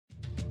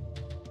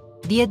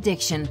The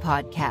Addiction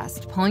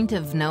Podcast, Point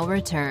of No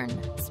Return,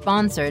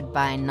 sponsored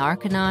by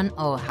Narconon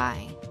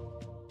Ojai.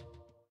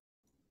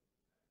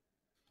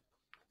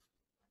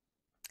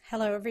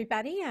 Hello,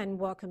 everybody, and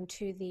welcome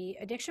to the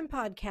Addiction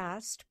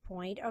Podcast,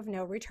 Point of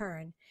No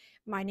Return.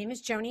 My name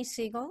is Joni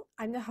Siegel.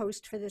 I'm the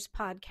host for this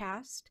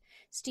podcast.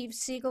 Steve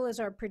Siegel is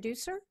our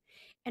producer.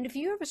 And if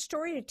you have a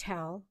story to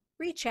tell,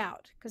 reach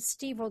out, because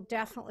Steve will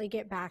definitely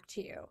get back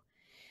to you.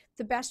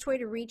 The best way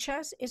to reach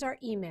us is our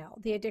email,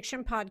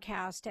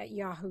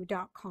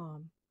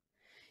 theaddictionpodcast@yahoo.com.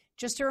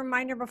 Just a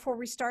reminder before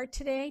we start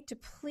today to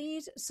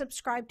please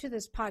subscribe to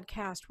this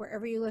podcast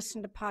wherever you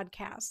listen to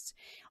podcasts.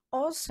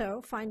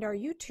 Also, find our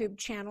YouTube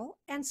channel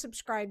and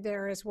subscribe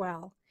there as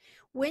well.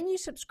 When you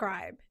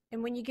subscribe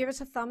and when you give us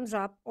a thumbs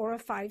up or a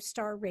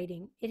 5-star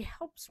rating, it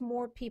helps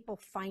more people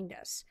find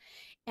us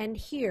and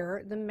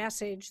hear the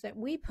message that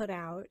we put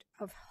out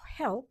of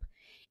help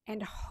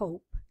and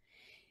hope.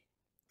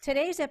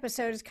 Today's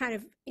episode is kind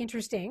of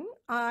interesting.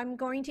 I'm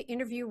going to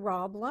interview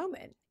Rob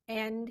Lohman,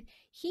 and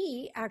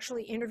he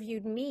actually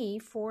interviewed me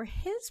for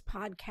his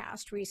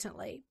podcast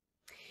recently.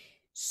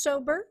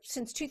 Sober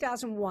since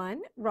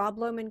 2001, Rob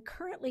Lohman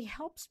currently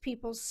helps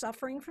people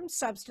suffering from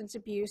substance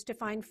abuse to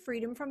find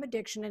freedom from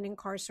addiction and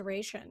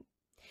incarceration.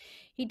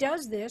 He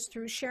does this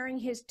through sharing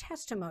his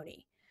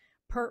testimony,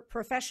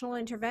 professional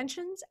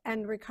interventions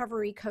and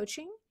recovery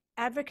coaching,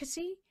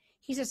 advocacy.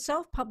 He's a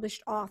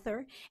self-published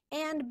author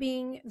and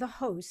being the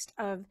host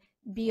of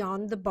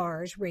Beyond the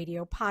Bars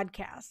radio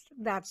podcast.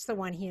 That's the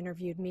one he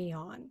interviewed me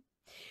on.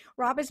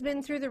 Rob has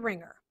been through the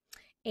ringer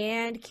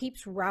and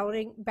keeps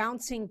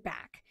bouncing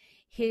back.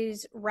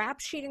 His rap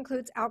sheet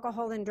includes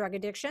alcohol and drug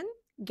addiction,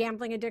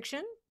 gambling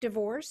addiction,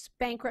 divorce,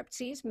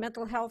 bankruptcies,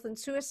 mental health and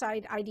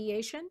suicide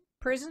ideation,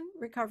 prison,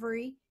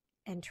 recovery,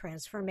 and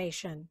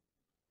transformation.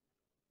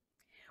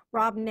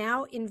 Rob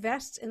now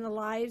invests in the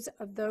lives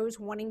of those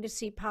wanting to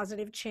see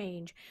positive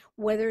change,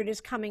 whether it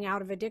is coming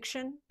out of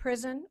addiction,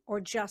 prison,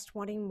 or just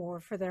wanting more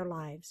for their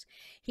lives.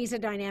 He's a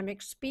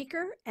dynamic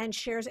speaker and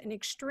shares an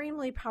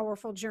extremely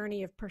powerful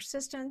journey of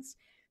persistence,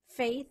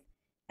 faith,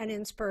 and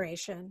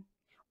inspiration.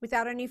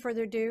 Without any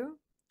further ado,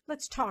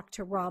 let's talk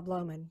to Rob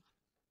Lohman.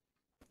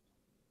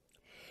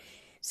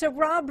 So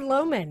Rob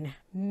Lohman,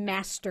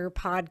 master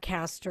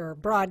podcaster,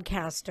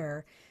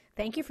 broadcaster,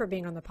 thank you for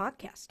being on the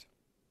podcast.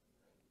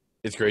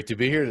 It's great to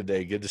be here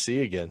today. Good to see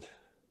you again.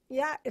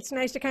 Yeah, it's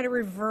nice to kind of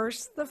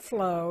reverse the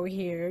flow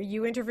here.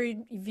 You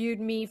interviewed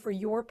me for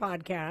your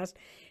podcast.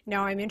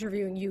 Now I'm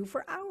interviewing you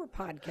for our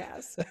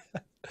podcast.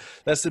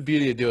 That's the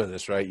beauty of doing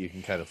this, right? You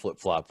can kind of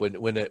flip-flop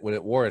when it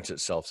warrants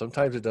itself.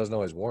 Sometimes it doesn't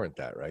always warrant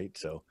that, right?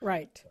 So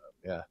right.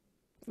 Yeah.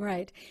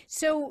 Right.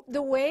 So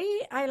the way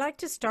I like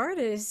to start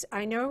is,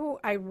 I know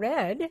I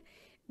read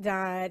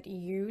that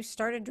you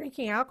started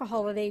drinking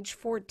alcohol at age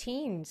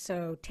 14.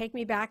 So take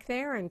me back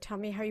there and tell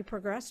me how you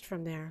progressed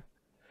from there.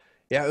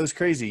 Yeah, it was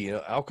crazy. You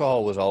know,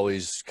 alcohol was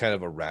always kind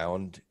of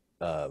around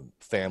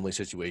family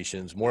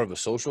situations, more of a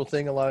social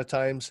thing a lot of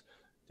times.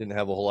 Didn't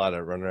have a whole lot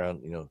of run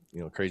around, you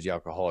know, crazy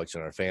alcoholics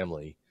in our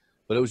family,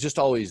 but it was just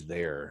always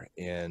there.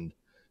 And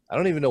I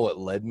don't even know what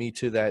led me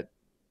to that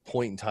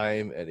point in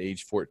time at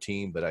age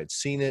 14, but I'd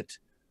seen it.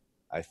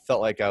 I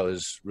felt like I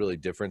was really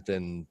different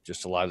than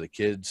just a lot of the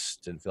kids.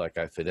 Didn't feel like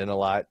I fit in a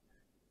lot.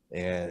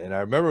 And I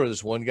remember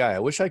this one guy, I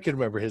wish I could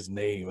remember his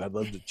name. I'd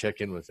love to check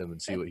in with him and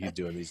see what he's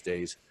doing these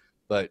days.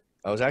 But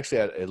I was actually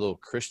at a little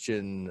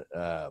Christian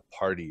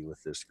party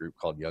with this group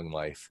called Young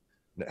Life.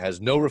 And it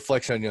has no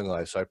reflection on Young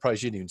Life, so I probably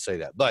shouldn't even say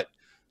that. But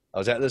I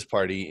was at this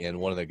party, and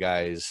one of the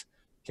guys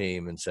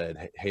came and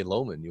said, "Hey,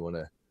 Lohman, you want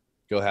to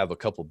go have a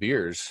couple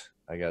beers?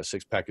 I got a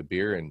 6-pack of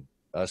beer, and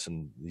us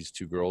and these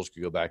 2 girls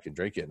could go back and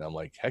drink it." And I'm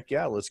like, heck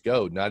yeah, let's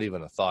go. Not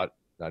even a thought,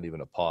 not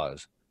even a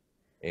pause.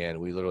 And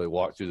we literally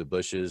walked through the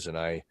bushes, and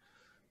I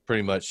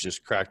pretty much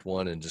just cracked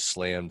one and just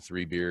slammed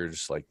 3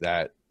 beers like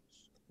that.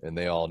 And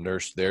they all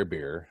nursed their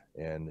beer.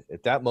 And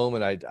at that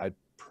moment, I'd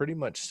pretty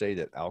much say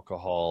that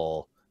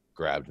alcohol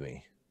grabbed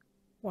me.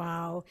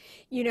 Wow.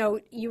 You know,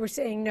 you were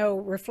saying no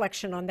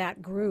reflection on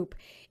that group.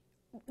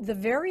 The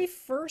very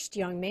first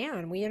young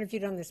man we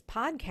interviewed on this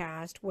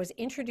podcast was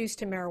introduced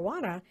to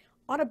marijuana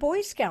on a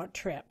Boy Scout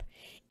trip.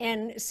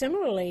 And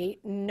similarly,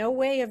 no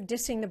way of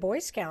dissing the Boy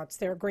Scouts.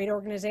 They're a great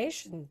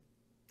organization.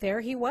 There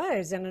he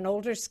was, and an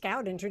older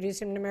scout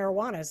introduced him to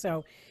marijuana.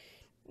 So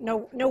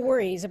no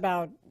worries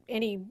about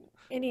any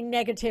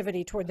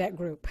negativity toward that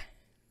group.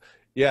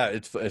 Yeah,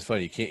 it's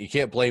funny. You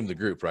can't blame the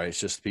group, right? It's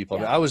just people.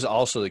 Yeah. I mean, I was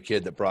also the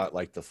kid that brought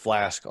like the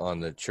flask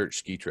on the church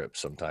ski trips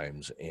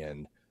sometimes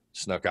and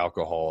snuck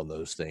alcohol and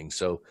those things.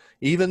 So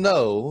even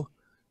though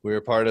we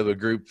were part of a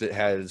group that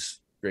has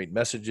great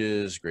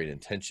messages, great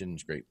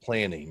intentions, great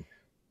planning,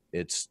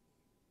 it's,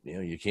 you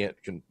know, you can't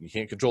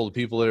control the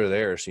people that are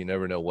there, so you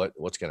never know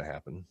what's going to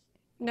happen.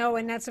 No,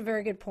 and that's a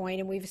very good point.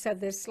 And we've said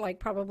this like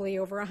probably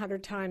over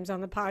 100 times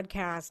on the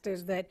podcast,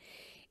 is that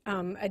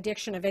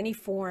addiction of any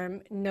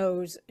form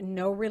knows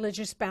no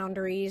religious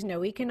boundaries,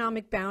 no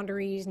economic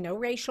boundaries, no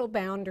racial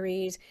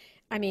boundaries.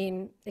 I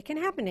mean, it can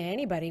happen to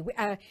anybody.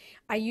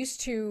 I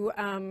used to,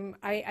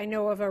 I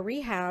know of a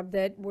rehab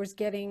that was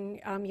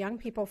getting young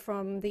people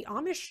from the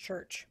Amish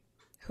church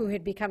who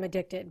had become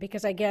addicted,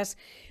 because I guess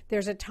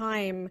there's a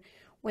time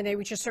when they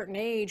reach a certain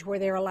age where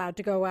they're allowed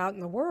to go out in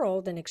the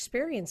world and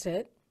experience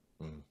it,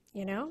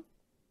 you know?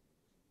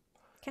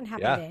 Can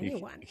happen to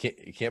anyone.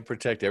 You can't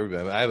protect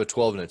everybody. I mean, I have a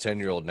 12 and a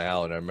 10-year-old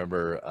now, and I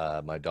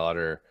remember my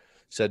daughter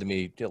said to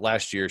me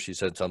last year, she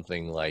said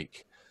something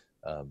like,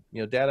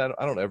 Dad,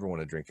 I don't ever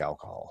want to drink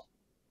alcohol,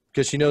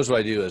 because she knows what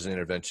I do as an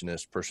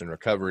interventionist, person in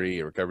recovery,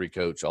 a recovery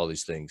coach, all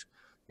these things.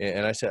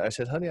 And I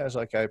said, honey, I was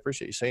like, I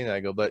appreciate you saying that.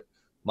 I go, but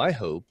my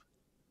hope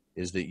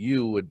is that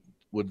you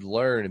would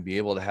learn and be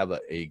able to have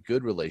a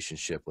good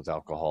relationship with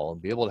alcohol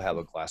and be able to have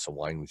a glass of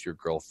wine with your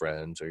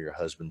girlfriends or your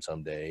husband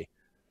someday.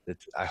 That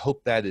I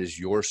hope that is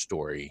your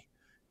story,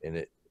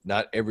 and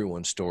not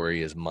everyone's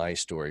story is my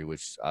story,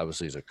 which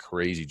obviously is a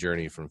crazy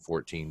journey from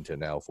 14 to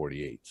now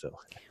 48. So,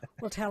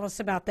 well, tell us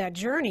about that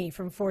journey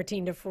from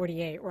 14 to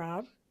 48,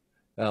 Rob.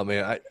 Oh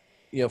man,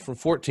 from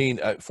 14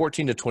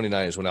 to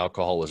 29 is when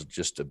alcohol was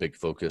just a big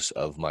focus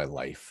of my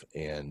life,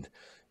 and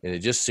it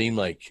just seemed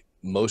like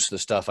most of the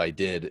stuff I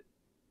did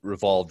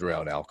revolved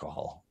around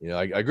alcohol.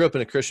 I grew up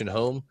in a Christian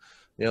home.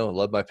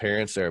 Loved my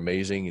parents; they're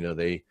amazing.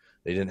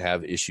 They didn't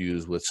have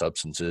issues with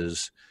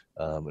substances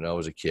when I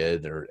was a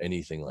kid or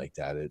anything like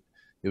that. It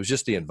was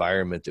just the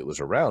environment that was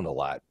around a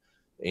lot.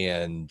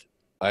 And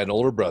I had an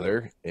older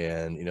brother,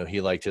 and, he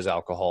liked his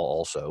alcohol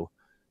also.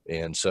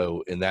 And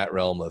so in that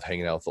realm of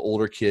hanging out with the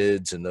older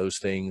kids and those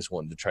things,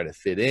 wanting to try to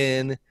fit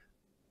in,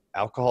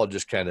 alcohol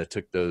just kind of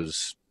took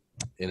those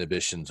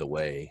inhibitions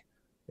away.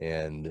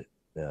 And,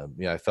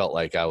 I felt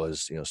like I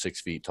was,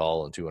 6 feet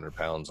tall and 200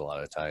 pounds a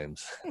lot of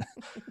times.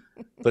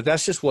 But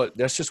that's just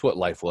what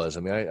life was. I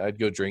mean, I'd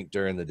go drink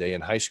during the day in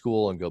high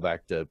school and go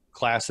back to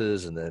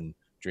classes, and then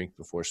drink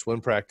before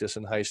swim practice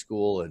in high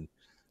school. And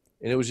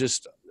it was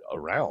just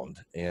around.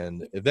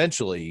 And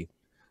eventually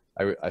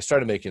I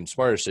started making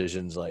smart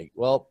decisions like,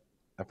 well,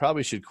 I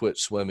probably should quit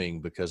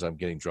swimming because I'm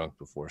getting drunk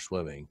before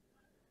swimming.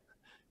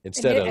 And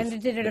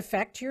did it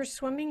affect your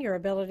swimming, your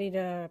ability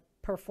to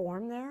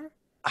perform there?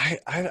 I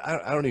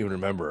don't even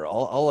remember.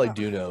 All I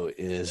do know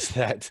is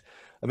that,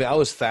 I mean, I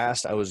was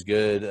fast. I was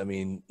good. I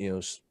mean,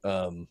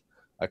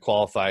 I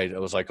qualified. I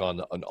was like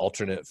on an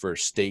alternate for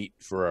state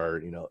for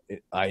our,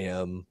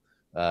 IM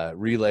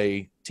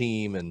relay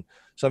team. And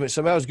so, I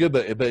mean, I was good,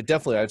 but it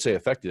definitely, I'd say,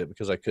 affected it,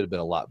 because I could have been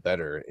a lot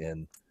better.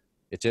 And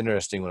it's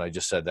interesting when I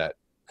just said that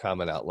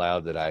comment out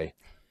loud that I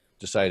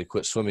decided to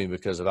quit swimming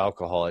because of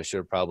alcohol. I should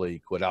have probably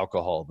quit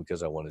alcohol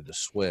because I wanted to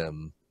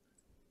swim,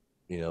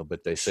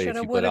 but they say shoulda,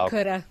 if you woulda, put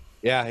coulda.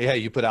 Yeah,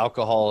 you put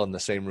alcohol in the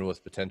same room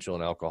with potential,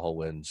 and alcohol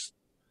wins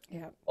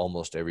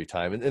almost every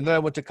time. And then I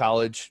went to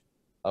college.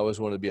 I always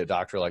wanted to be a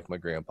doctor like my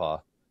grandpa.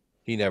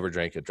 He never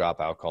drank a drop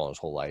of alcohol in his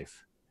whole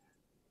life.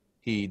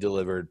 He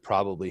delivered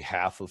probably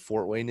half of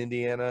Fort Wayne,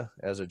 Indiana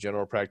as a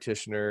general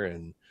practitioner,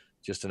 and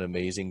just an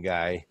amazing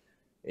guy.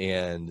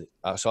 And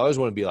so I always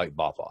wanted to be like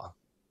Papa.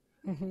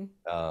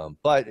 Mm-hmm.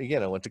 But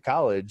again, I went to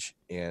college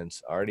and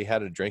already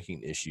had a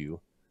drinking issue.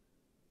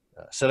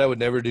 Said I would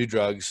never do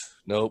drugs.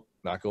 Nope,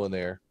 not going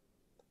there.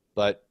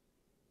 But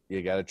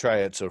you got to try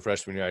it. So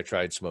freshman year, I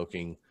tried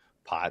smoking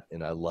pot,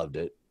 and I loved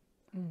it.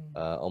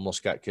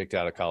 Almost got kicked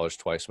out of college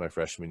twice my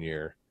freshman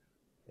year,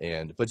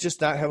 but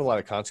just not having a lot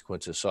of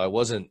consequences. So I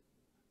was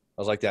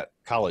like that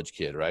college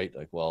kid, right?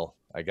 Like, well,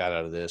 I got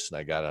out of this and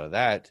I got out of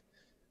that,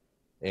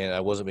 and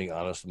I wasn't being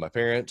honest with my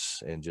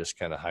parents, and just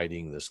kind of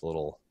hiding this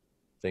little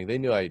thing. They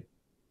knew I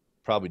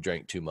probably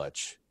drank too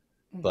much,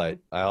 but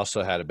I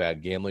also had a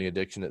bad gambling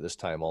addiction at this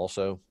time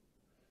also.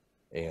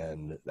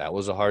 And that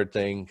was a hard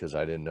thing because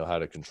I didn't know how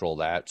to control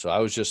that. So I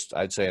was just,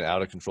 I'd say, an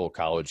out of control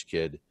college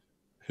kid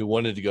who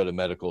wanted to go to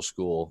medical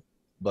school,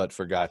 but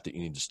forgot that you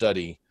need to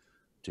study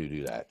to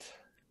do that.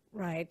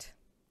 Right.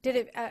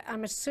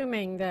 I'm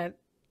assuming that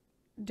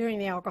doing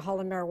the alcohol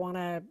and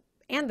marijuana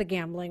and the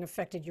gambling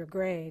affected your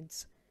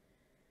grades.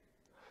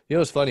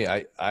 It's funny.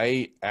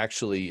 I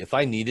actually, if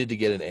I needed to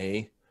get an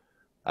A,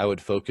 I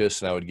would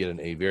focus and I would get an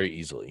A very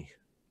easily.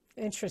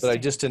 Interesting. But I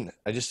just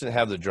didn't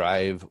have the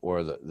drive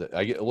or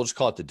we'll just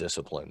call it the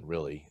discipline,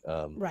 really.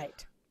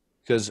 Right.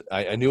 Because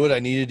I knew what I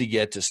needed to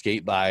get to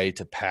skate by,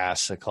 to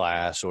pass a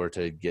class, or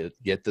to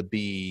get the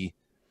B,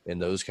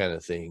 and those kind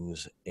of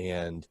things.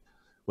 And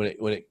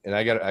I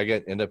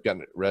ended up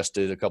getting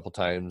arrested a couple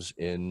times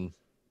in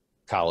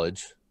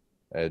college.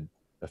 I had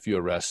a few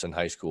arrests in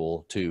high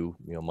school too,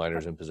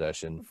 minors in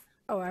possession.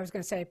 Oh, I was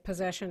going to say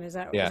possession. Is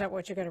that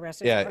what you got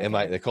arrested for? Yeah,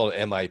 okay. They call it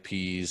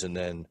MIPs. And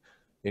then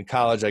in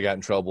college, I got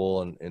in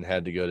trouble and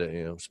had to go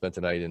to, spent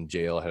the night in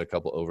jail. I had a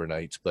couple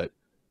overnights, but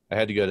I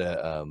had to go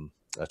to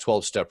a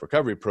 12-step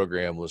recovery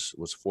program,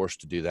 was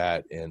forced to do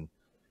that. And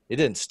it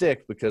didn't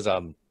stick because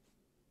I'm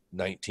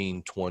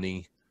 19,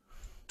 20,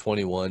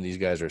 21. These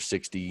guys are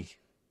 60.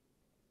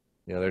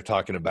 They're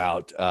talking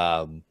about They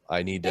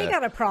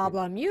got a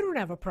problem. You don't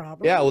have a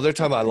problem. Yeah, well, they're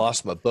talking about I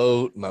lost my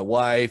boat, my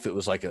wife. It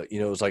was like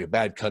a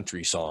bad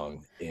country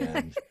song,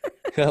 and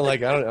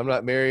Like, I'm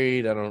not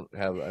married. I don't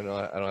have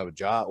a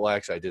job. Well,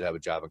 actually I did have a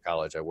job in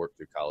college. I worked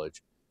through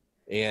college,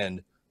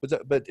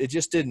 but it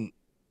just didn't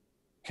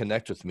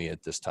connect with me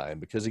at this time,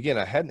 because again,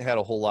 I hadn't had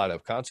a whole lot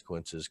of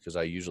consequences, because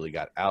I usually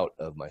got out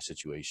of my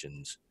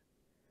situations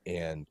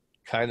and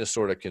kind of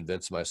sort of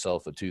convinced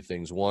myself of two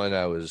things. One,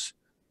 I was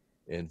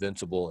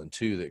invincible, and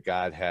two, that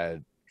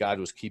God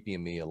was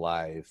keeping me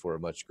alive for a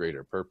much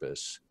greater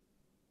purpose.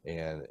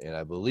 And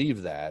I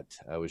believe that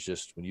I was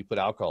just, when you put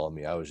alcohol in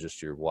me, I was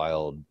just your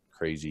wild,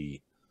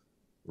 crazy,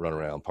 run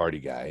around party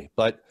guy.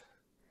 But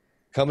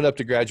coming up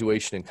to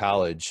graduation in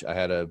college, I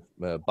had a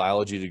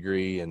biology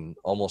degree and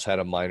almost had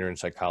a minor in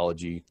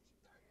psychology.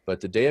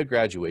 But the day of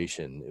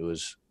graduation, it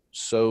was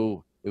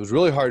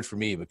really hard for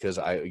me, because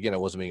I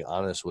wasn't being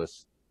honest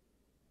with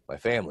my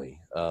family.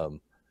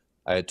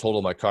 I had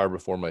totaled my car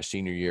before my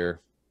senior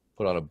year,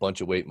 put on a bunch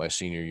of weight my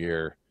senior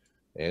year.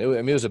 And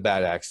it was a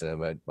bad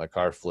accident. My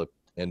car flipped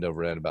end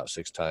over end about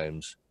 6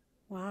 times.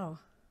 Wow.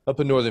 Up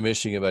in northern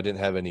Michigan, I didn't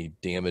have any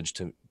damage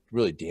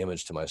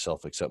to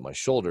myself except my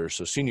shoulder.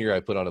 So senior year,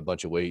 I put on a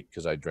bunch of weight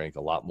because I drank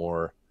a lot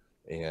more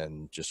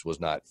and just was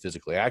not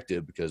physically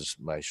active because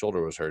my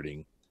shoulder was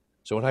hurting.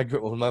 So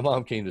when my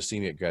mom came to see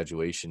me at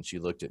graduation, she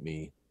looked at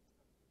me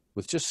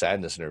with just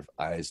sadness in her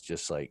eyes,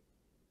 just like,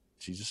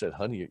 she just said,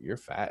 "Honey, you're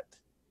fat."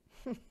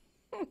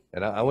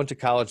 And I went to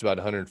college about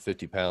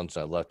 150 pounds,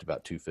 and I left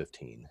about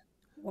 215.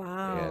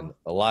 Wow. And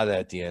a lot of that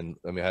at the end,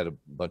 I mean, I had a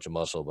bunch of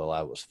muscle, but a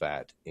lot of it was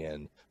fat.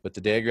 But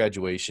the day of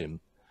graduation,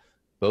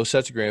 both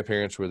sets of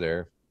grandparents were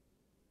there.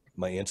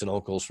 My aunts and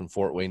uncles from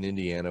Fort Wayne,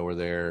 Indiana were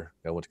there.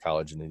 I went to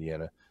college in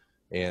Indiana.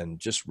 And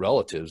just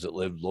relatives that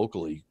lived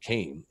locally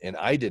came. And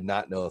I did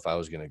not know if I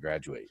was going to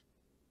graduate.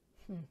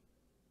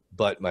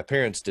 But my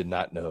parents did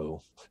not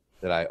know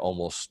that I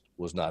almost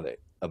was not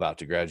about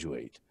to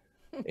graduate.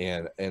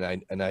 And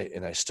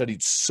I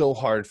studied so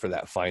hard for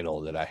that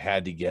final that I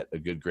had to get a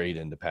good grade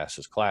in to pass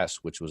this class,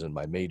 which was in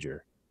my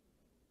major.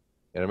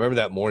 And I remember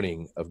that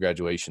morning of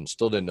graduation,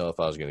 still didn't know if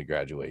I was going to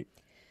graduate.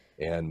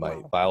 And my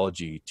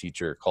biology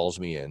teacher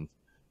calls me in,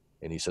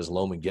 and he says,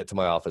 "Lohman, get to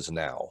my office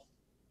now."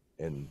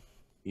 And,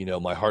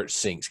 my heart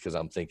sinks, because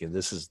I'm thinking,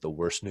 this is the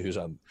worst news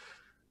I'm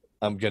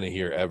going to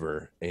hear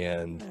ever.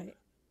 And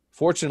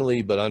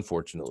fortunately, but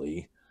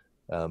unfortunately,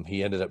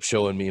 he ended up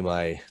showing me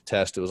my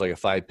test. It was like a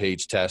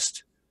 5-page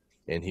test.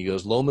 And he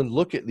goes, "Lohman,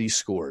 look at these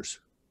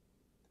scores.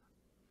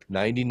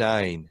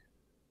 99,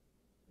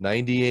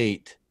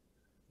 98.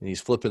 And he's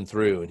flipping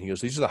through, and he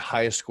goes, "These are the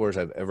highest scores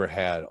I've ever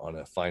had on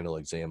a final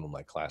exam of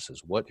my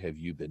classes. What have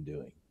you been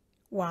doing?"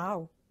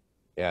 Wow.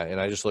 Yeah. And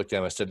I just looked at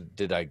him. I said,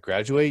 "Did I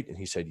graduate?" And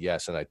he said,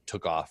 "Yes." And I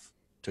took out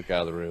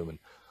of the room, and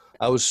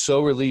I was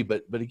so relieved.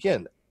 But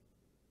again,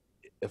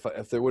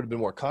 if there would have been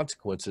more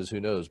consequences, who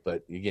knows?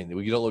 But again,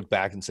 you don't look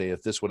back and say,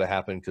 if this would have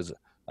happened, because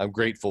I'm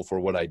grateful for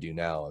what I do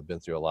now. I've been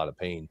through a lot of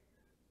pain.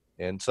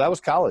 And so that was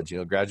college,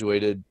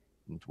 graduated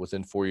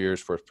within 4 years,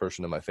 first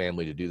person in my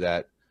family to do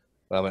that.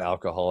 But I'm an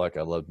alcoholic.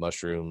 I loved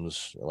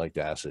mushrooms. I liked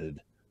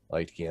acid. I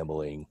liked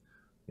gambling.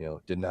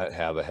 Did not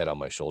have a head on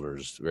my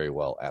shoulders very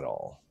well at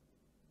all.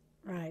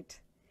 Right.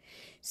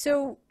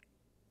 So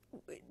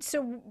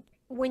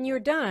when you're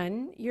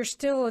done, you're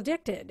still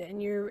addicted,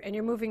 and you're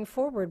moving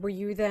forward. Were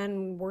you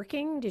then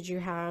working? Did you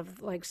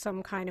have like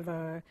some kind of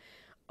a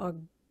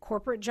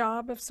corporate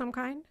job of some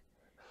kind?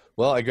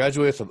 Well, I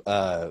graduated with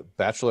a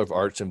Bachelor of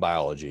Arts in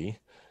Biology.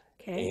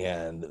 Okay.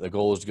 And the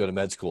goal was to go to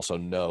med school. So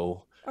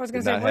no. I was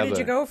going to say, where did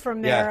you go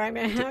from there? Yeah, I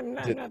mean,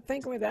 I'm not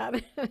thinking with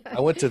that. I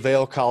went to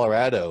Vail,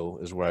 Colorado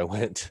is where I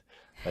went,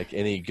 like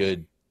any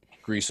good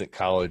recent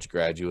college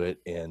graduate.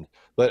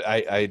 But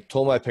I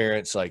told my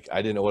parents, like,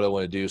 I didn't know what I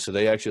want to do. So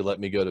they actually let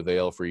me go to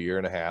Vail for a year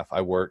and a half.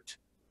 I worked.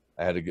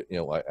 I had a good,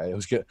 I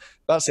was good.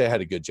 About to say I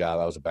had a good job.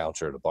 I was a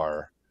bouncer at a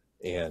bar,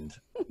 and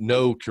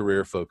no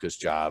career focused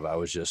job. I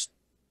was just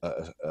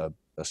a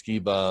ski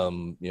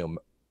bum,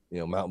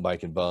 mountain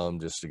biking bum,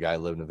 just a guy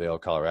living in Vail,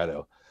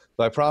 Colorado.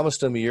 But I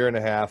promised him a year and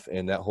a half,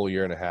 and that whole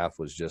year and a half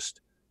was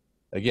just,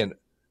 again,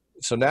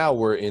 so now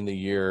we're in the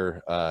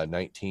year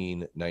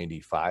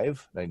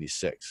 1995,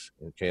 96.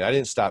 Okay. I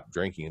didn't stop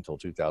drinking until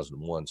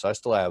 2001. So I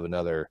still have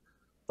another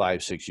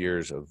 5-6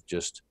 years of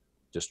just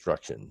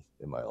destruction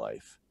in my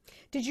life.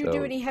 Did you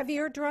do any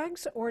heavier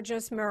drugs, or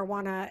just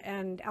marijuana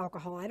and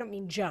alcohol? I don't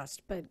mean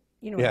just, but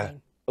what I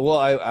mean. Well,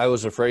 I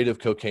was afraid of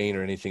cocaine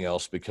or anything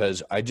else,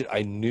 because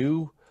I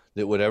knew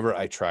that whatever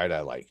I tried,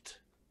 I liked,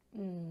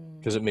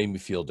 because it made me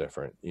feel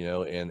different,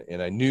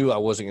 and I knew I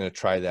wasn't going to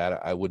try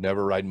that. I would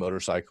never ride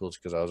motorcycles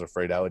because I was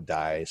afraid I would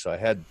die. So I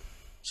had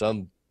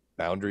some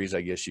boundaries,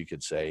 I guess you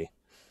could say.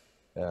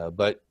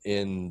 But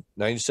in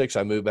 96,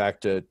 I moved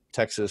back to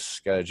Texas,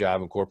 got a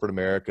job in corporate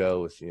America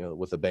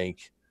with a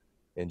bank,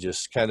 and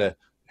just kind of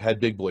had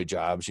big boy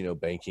jobs,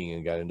 banking,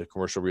 and got into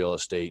commercial real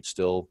estate,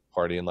 still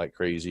partying like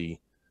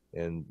crazy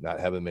and not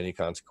having many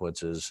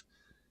consequences,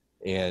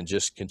 and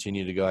just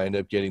continued to go. I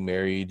ended up getting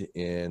married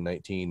in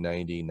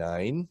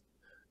 1999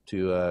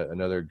 to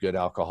another good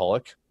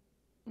alcoholic.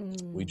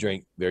 We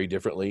drank very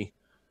differently,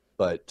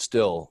 but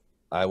still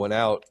I went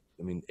out,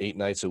 8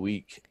 nights a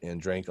week,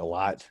 and drank a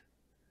lot.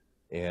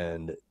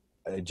 and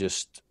I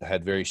just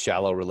had very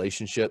shallow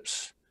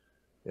relationships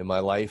in my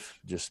life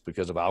just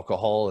because of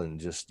alcohol and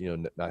just,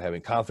 not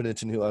having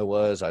confidence in who I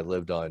was. I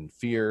lived on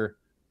fear.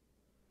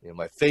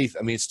 My faith,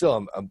 I mean,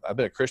 still, I've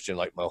been a Christian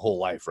like my whole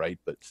life, right?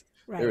 But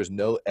there is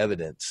no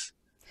evidence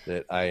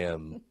that I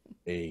am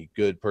a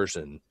good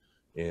person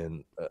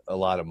in a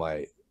lot of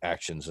my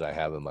actions that I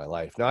have in my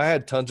life. Now, I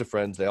had tons of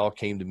friends. They all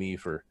came to me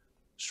for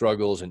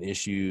struggles and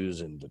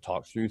issues and to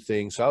talk through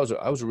things. So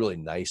I was a really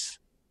nice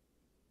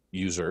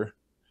user,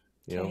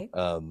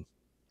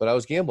 but I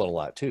was gambling a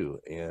lot too.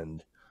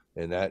 And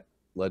that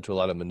led to a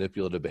lot of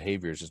manipulative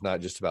behaviors. It's not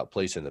just about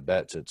placing the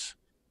bets. It's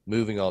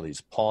moving all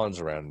these pawns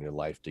around in your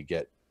life to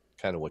get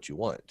kind of what you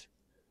want.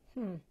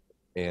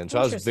 And so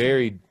I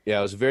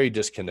was very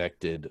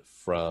disconnected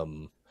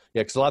from,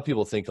 because a lot of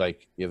people think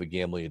like you have a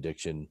gambling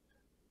addiction.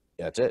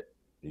 That's it.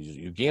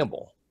 You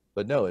gamble,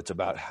 but no, it's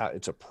about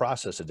it's a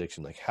process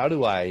addiction. Like, how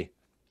do I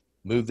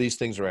move these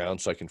things around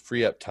so I can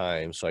free up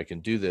time, so I can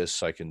do this,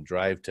 so I can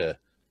drive to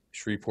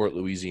Shreveport,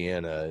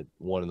 Louisiana at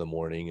 1 a.m.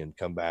 and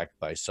come back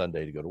by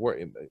Sunday to go to work.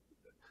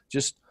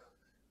 Just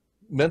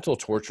mental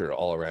torture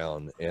all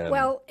around.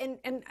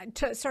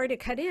 Sorry to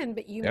cut in,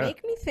 but you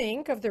make me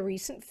think of the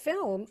recent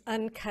film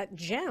Uncut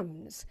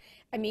Gems.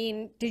 I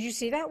mean, did you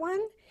see that one?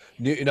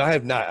 I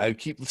have not. I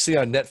keep seeing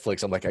on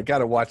Netflix. I'm like, I got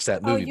to watch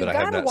that movie, but I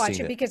have not seen it. You got to watch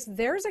it because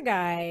there's a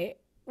guy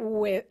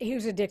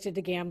who's addicted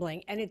to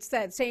gambling, and it's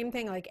that same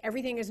thing. Like,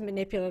 everything is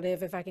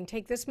manipulative. If I can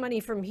take this money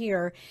from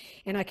here,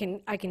 and I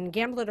can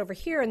gamble it over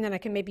here, and then I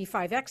can maybe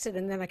 5x it,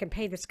 and then I can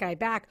pay this guy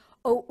back.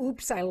 Oh,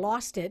 oops, I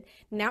lost it.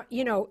 Now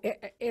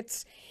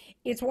it's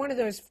one of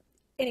those.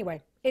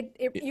 Anyway,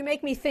 you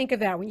make me think of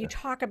that when you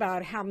talk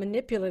about how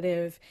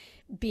manipulative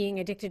being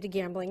addicted to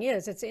gambling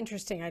is. It's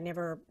interesting. I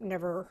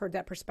never heard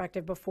that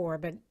perspective before,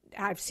 but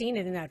I've seen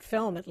it in that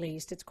film at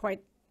least. It's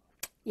quite,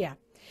 and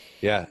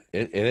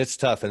it's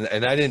tough.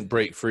 And I didn't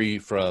break free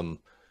from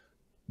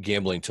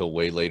gambling till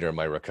way later in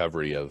my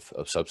recovery of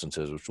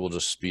substances, which we'll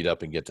just speed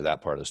up and get to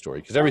that part of the story,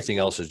 because everything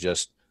else is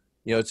just,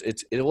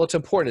 it's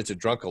important. It's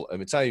a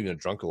it's not even a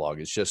drunkalogue.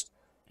 It's just,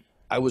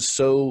 I was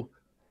so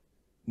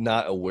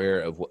not aware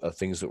of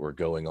things that were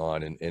going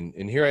on.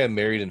 And here I am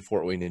married in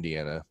Fort Wayne,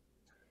 Indiana,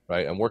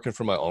 right? I'm working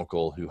for my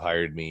uncle who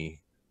hired me.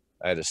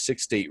 I had a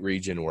 6-state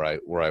region where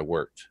I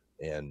worked.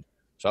 And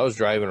so I was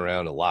driving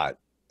around a lot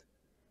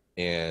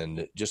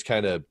and just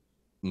kind of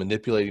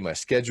manipulating my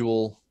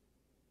schedule,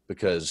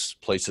 because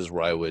places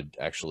where I would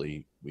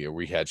actually,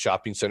 we had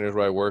shopping centers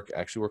where I work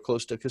actually were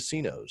close to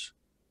casinos.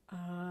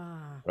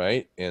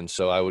 Right. And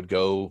so I would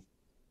go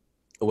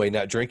away,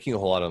 not drinking a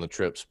whole lot on the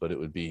trips, but it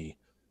would be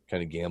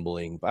kind of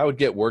gambling. But I would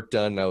get work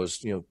done. I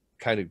was,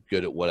 kind of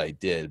good at what I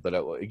did, but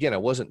I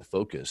wasn't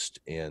focused.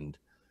 And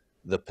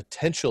the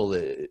potential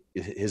that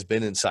has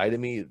been inside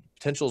of me,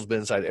 potential has been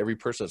inside every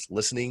person that's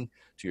listening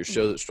to your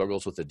show that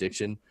struggles with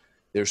addiction.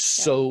 There's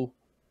so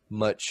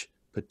much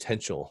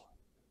potential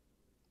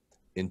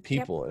in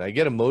people. And I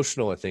get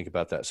emotional, I think,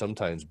 about that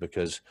sometimes,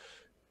 because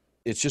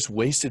it's just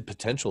wasted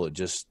potential. It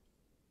just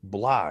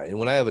blah. And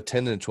when I have a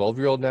 10 and a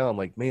 12-year-old now, I'm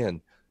like,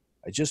 man,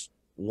 I just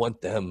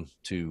want them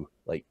to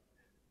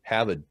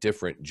have a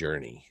different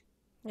journey.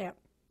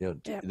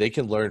 They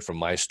can learn from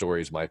my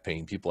stories, my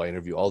pain, people I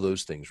interview, all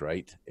those things.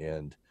 Right.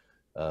 And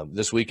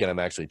this weekend, I'm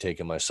actually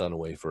taking my son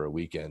away for a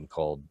weekend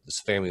called this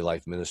Family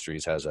Life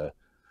Ministries has a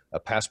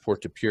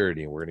passport to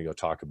purity. And we're going to go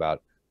talk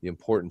about the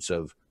importance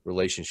of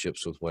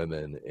relationships with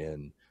women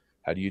and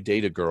how do you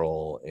date a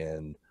girl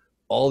and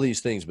all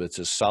these things. But it's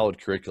a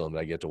solid curriculum that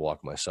I get to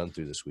walk my son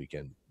through this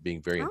weekend,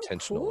 being very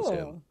intentional with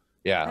him.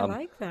 Yeah. I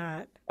like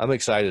that. I'm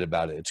excited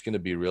about it. It's going to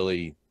be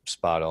really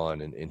spot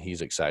on, and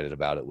he's excited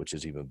about it, which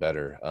is even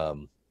better.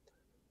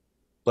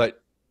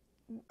 But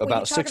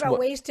about 6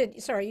 months.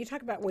 You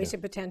talk about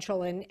wasted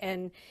potential,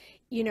 and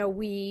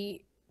the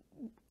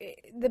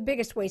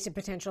biggest wasted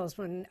potential is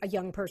when a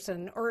young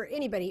person or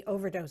anybody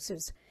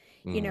overdoses,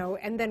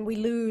 and then we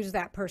lose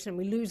that person,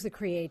 we lose the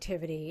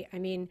creativity. I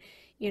mean,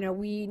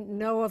 we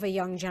know of a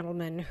young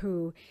gentleman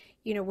who,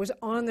 was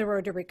on the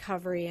road to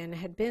recovery and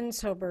had been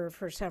sober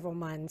for several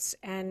months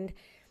and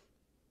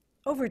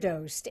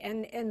overdosed,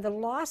 and the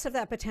loss of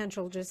that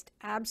potential just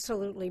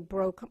absolutely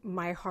broke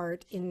my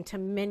heart into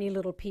many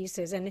little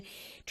pieces. And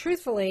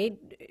truthfully,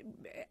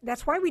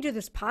 that's why we do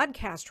this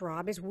podcast,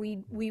 Rob, is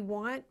we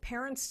want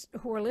parents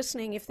who are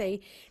listening, if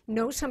they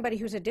know somebody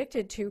who's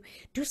addicted, to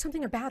do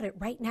something about it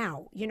right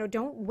now.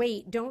 Don't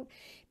wait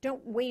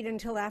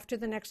until after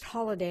the next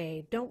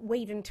holiday. Don't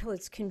wait until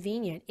it's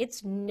convenient.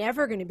 It's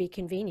never going to be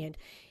convenient,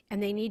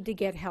 and they need to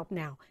get help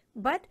now.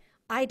 But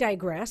I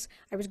digress.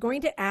 I was going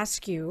to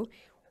ask you,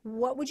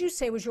 what would you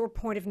say was your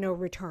point of no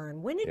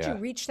return? When did you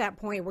reach that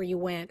point where you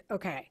went,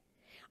 okay,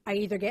 I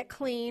either get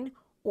clean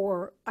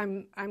or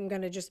I'm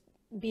going to just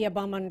be a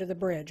bum under the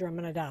bridge, or I'm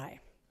going to die?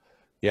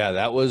 Yeah,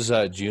 that was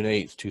June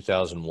 8th,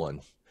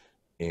 2001.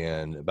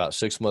 And about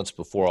 6 months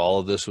before all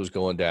of this was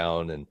going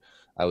down, and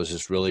I was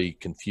just really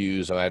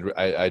confused.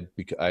 I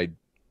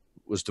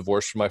was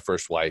divorced from my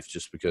first wife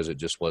just because it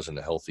just wasn't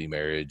a healthy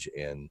marriage,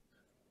 and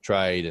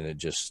tried, and I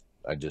just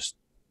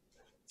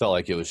felt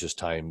like it was just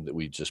time that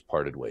we just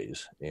parted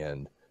ways.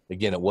 And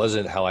again, it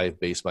wasn't how I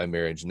base my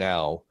marriage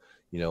now,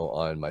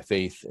 on my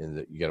faith and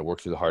that you got to work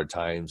through the hard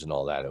times and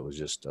all that. It was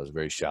just, I was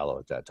very shallow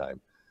at that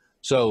time.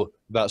 So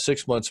about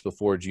 6 months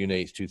before June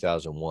 8th,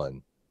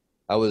 2001,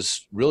 I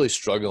was really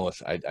struggling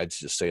with, I'd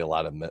just say, a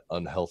lot of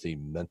unhealthy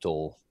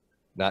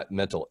not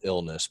mental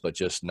illness, but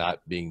just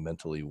not being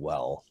mentally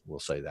well. We'll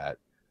say that,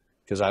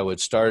 because I would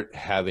start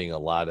having a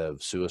lot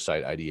of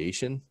suicide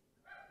ideation.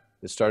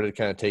 It started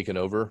kind of taking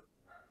over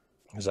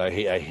because I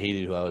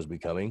hated who I was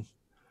becoming.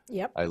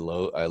 Yep. I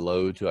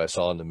loathed who I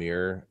saw in the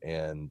mirror,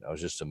 and I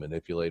was just a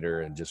manipulator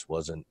and just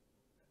wasn't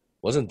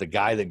the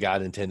guy that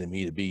God intended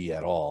me to be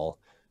at all.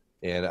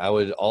 And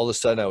all of a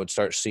sudden I would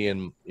start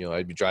seeing,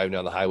 I'd be driving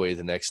down the highway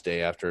the next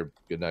day after a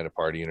good night of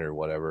partying or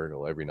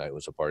whatever. Every night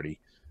was a party.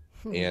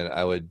 And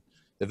I would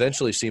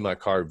eventually see my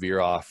car veer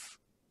off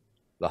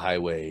the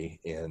highway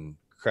and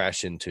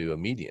crash into a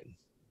median,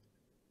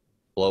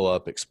 blow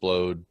up,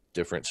 explode,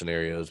 different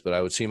scenarios. But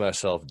I would see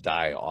myself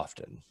die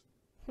often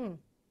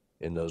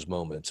in those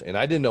moments. And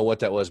I didn't know what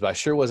that was, but I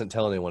sure wasn't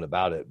telling anyone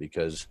about it,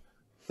 because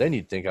then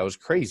you'd think I was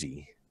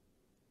crazy.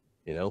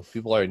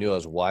 People already knew I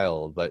was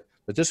wild, but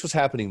this was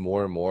happening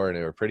more and more, and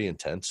they were pretty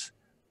intense,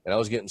 and I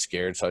was getting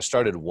scared. So I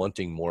started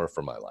wanting more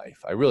for my life.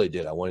 I really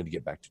did. I wanted to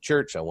get back to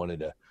church. I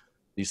wanted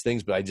these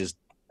things, but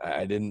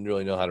I didn't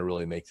really know how to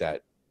really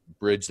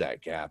bridge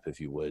that gap, if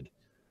you would.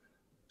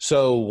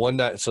 So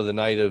the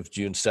night of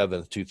June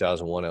 7th,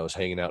 2001, I was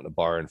hanging out in a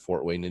bar in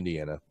Fort Wayne,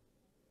 Indiana.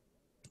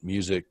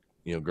 Music,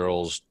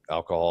 girls,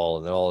 alcohol,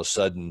 and then all of a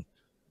sudden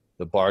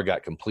the bar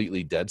got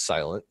completely dead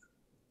silent.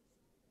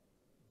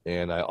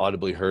 And I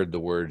audibly heard the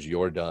words,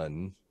 "You're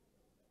done."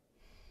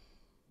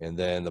 And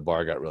then the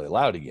bar got really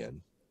loud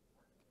again.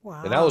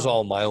 Wow. And that was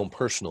all my own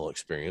personal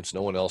experience.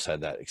 No one else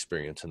had that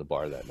experience in the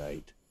bar that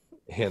night.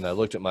 And I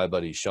looked at my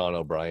buddy, Sean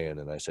O'Brien,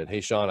 and I said, "Hey,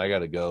 Sean, I got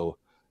to go.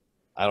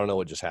 I don't know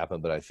what just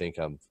happened, but I think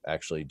I'm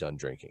actually done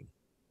drinking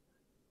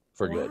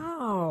for good."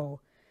 Wow.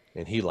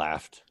 And he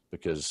laughed,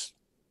 because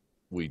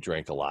we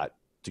drank a lot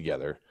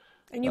together.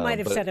 And you might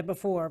have said it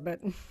before, but.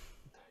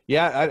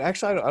 Yeah,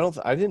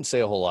 I didn't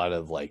say a whole lot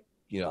of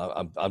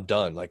I'm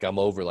done. I'm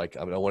over. I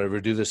don't want to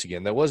ever do this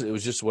again. It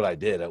was just what I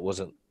did. It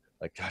wasn't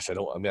like, gosh, I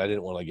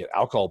didn't want to get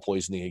alcohol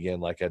poisoning again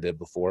like I did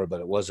before, but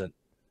it wasn't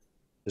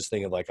this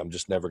thing of I'm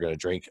just never going to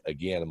drink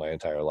again in my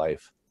entire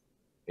life.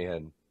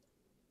 And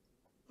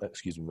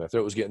excuse me, my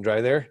throat was getting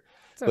dry there.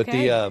 It's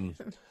okay.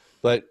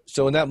 But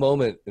so in that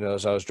moment,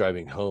 as I was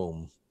driving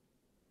home,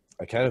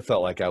 I kind of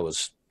felt like I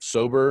was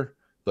sober,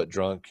 but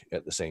drunk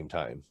at the same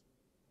time,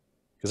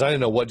 because I didn't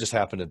know what just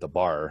happened at the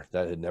bar.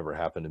 That had never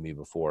happened to me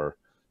before.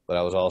 But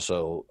I was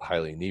also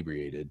highly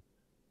inebriated.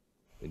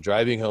 And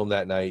driving home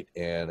that night,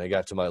 and I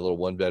got to my little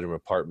 1-bedroom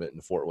apartment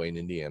in Fort Wayne,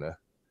 Indiana.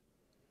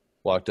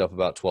 Walked up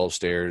about 12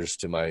 stairs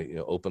to my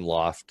open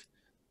loft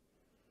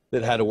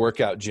that had a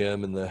workout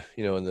gym in the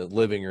in the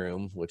living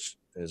room, which,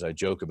 as I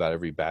joke about,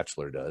 every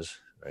bachelor does,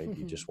 right?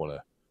 Mm-hmm. You just want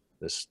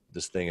this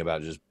thing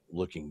about just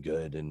looking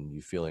good and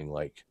you feeling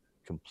like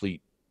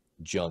complete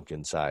junk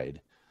inside.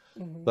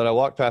 Mm-hmm. But I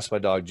walked past my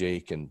dog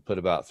Jake and put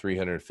about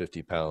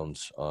 350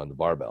 pounds on the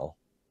barbell,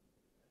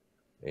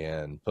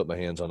 and put my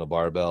hands on the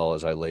barbell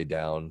as I laid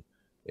down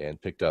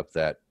and picked up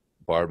that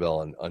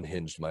barbell and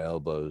unhinged my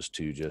elbows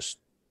to just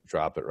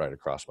drop it right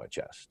across my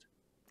chest.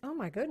 Oh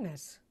my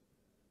goodness.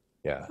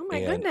 Yeah. Oh my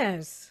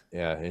goodness.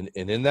 Yeah. And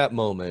in that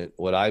moment,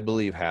 what I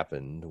believe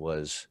happened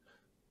was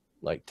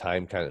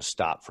time kind of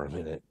stopped for a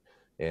minute,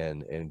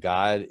 and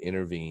God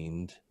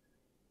intervened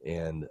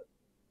and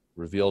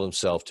revealed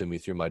himself to me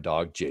through my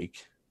dog,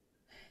 Jake.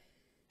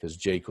 Because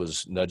Jake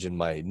was nudging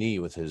my knee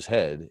with his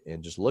head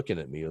and just looking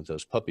at me with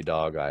those puppy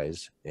dog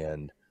eyes,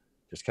 and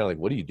just kind of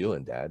 "What are you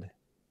doing, Dad?"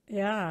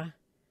 Yeah.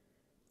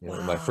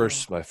 Wow. My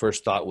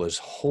first thought was,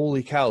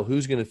 "Holy cow,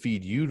 who's going to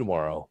feed you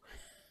tomorrow?"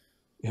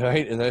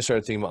 Right. And then I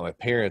started thinking about my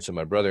parents and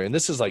my brother. And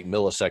this is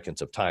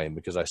milliseconds of time,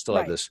 because I still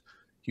have this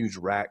huge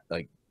rack,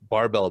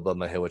 barbell above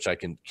my head, which I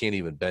can't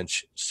even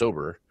bench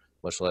sober,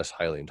 much less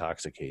highly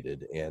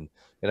intoxicated. And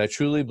I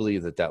truly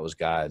believe that was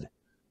God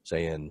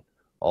saying,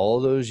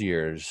 all those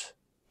years,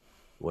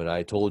 when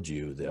I told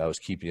you that I was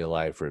keeping you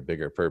alive for a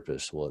bigger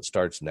purpose, well, it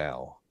starts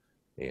now.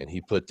 And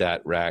he put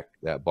that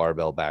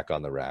barbell back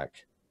on the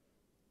rack.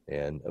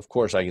 And of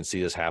course I can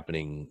see this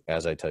happening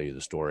as I tell you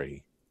the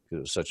story, because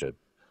it was such a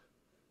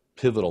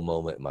pivotal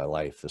moment in my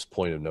life, this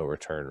point of no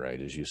return, right,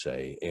 as you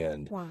say.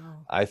 And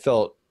wow. I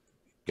felt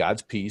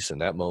God's peace in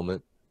that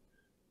moment,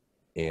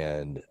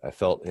 and I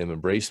felt him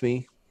embrace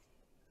me.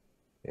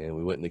 And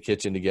we went in the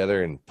kitchen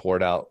together and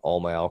poured out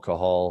all my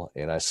alcohol,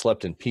 and I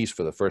slept in peace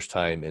for the first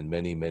time in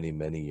many, many,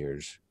 many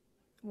years.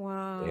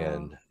 Wow.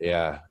 And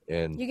yeah.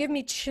 And you give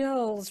me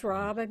chills,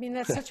 Rob. I mean,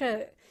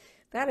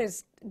 that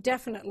is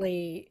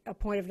definitely a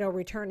point of no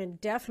return,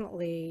 and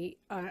definitely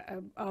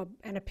an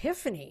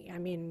epiphany. I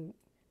mean,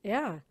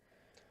 yeah.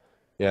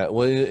 Yeah.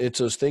 Well, it's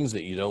those things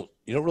that you don't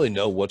really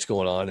know what's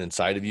going on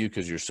inside of you,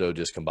 because you're so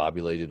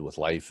discombobulated with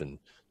life, and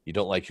you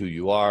don't like who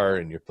you are,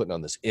 and you're putting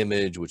on this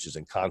image which is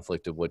in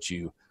conflict of what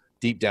you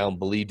deep down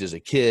believed as a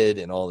kid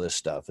and all this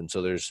stuff. And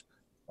so there's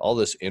all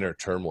this inner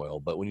turmoil.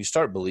 But when you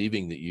start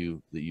believing that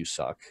you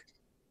suck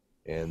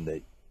and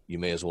that you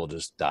may as well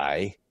just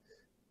die,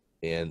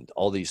 and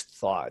all these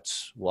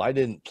thoughts, well, I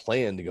didn't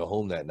plan to go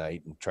home that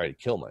night and try to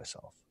kill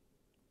myself.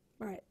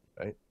 Right.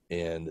 Right.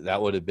 And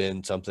that would have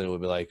been something that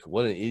would be like,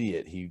 what an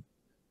idiot. He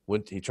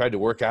tried to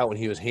work out when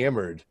he was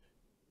hammered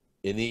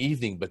in the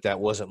evening, but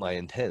that wasn't my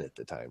intent at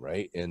the time.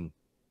 Right. And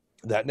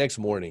that next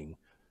morning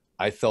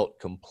I felt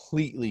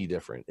completely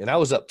different. And I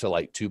was up to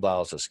like 2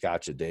 bottles of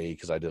scotch a day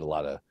because I did a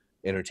lot of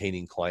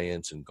entertaining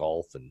clients and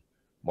golf and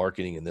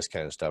marketing and this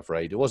kind of stuff.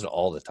 Right. It wasn't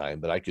all the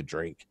time, but I could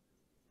drink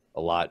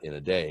a lot in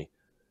a day.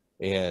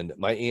 And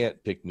my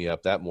aunt picked me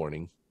up that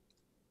morning.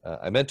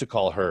 I meant to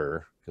call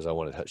her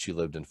because she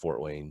lived in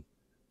Fort Wayne,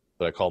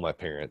 but I called my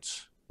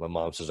parents. My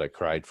mom says I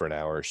cried for an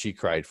hour. She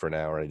cried for an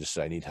hour. I just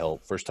said, I need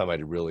help. First time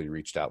I'd really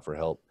reached out for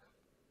help.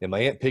 And my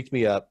aunt picked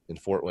me up in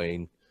Fort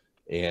Wayne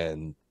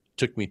and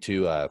took me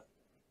to an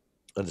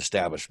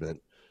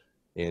establishment.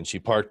 And she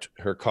parked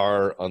her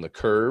car on the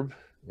curb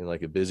in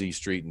like a busy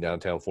street in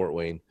downtown Fort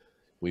Wayne.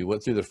 We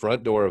went through the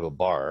front door of a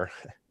bar,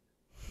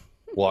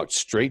 walked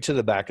straight to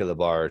the back of the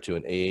bar to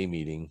an AA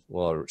meeting.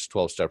 Well, it's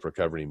 12-step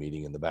recovery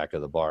meeting in the back of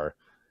the bar.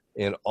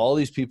 And all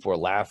these people were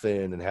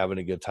laughing and having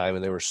a good time,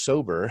 and they were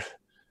sober.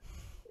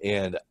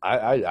 And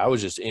I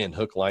was just in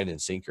hook, line,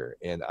 and sinker.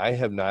 And I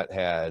didn't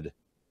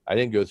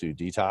go through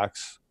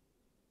detox.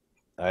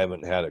 I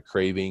haven't had a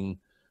craving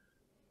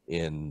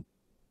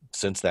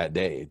since that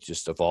day,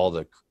 just of all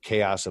the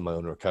chaos in my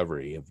own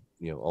recovery of,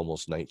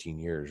 almost 19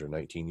 years.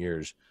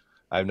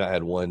 I've not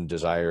had one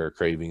desire or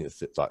craving that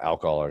thought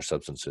alcohol or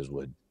substances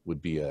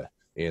would be a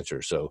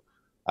answer. So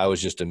I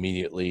was just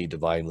immediately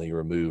divinely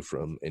removed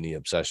from any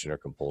obsession or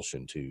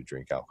compulsion to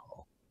drink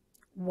alcohol.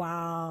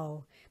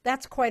 Wow.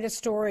 That's quite a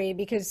story,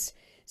 because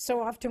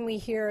so often we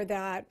hear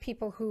that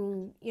people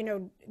who,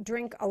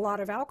 drink a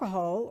lot of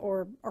alcohol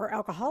or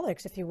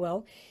alcoholics, if you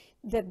will,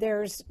 that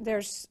there's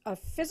a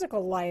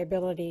physical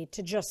liability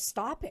to just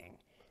stopping.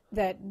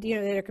 That,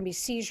 there can be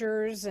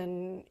seizures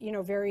and,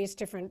 various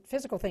different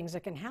physical things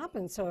that can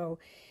happen. So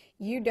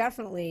you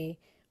definitely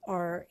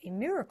are a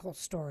miracle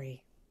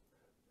story.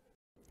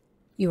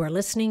 You are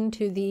listening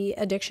to the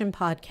Addiction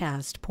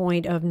Podcast,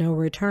 Point of No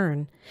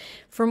Return.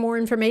 For more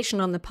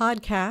information on the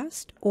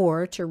podcast,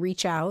 or to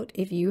reach out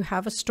if you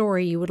have a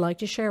story you would like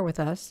to share with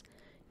us,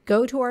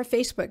 go to our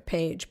Facebook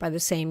page by the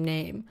same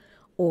name,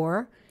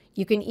 or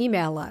you can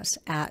email us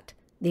at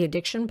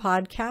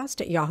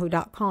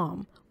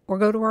theaddictionpodcast@yahoo.com, or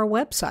go to our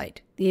website,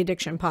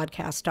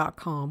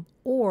 theaddictionpodcast.com,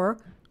 or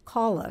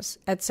call us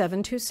at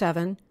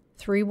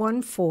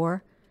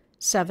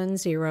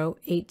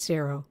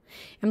 727-314-7080.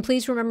 And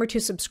please remember to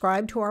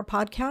subscribe to our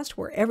podcast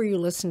wherever you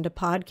listen to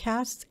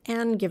podcasts,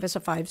 and give us a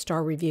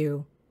 5-star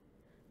review.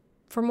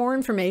 For more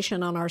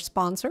information on our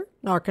sponsor,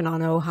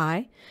 Narconon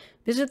Ojai,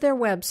 visit their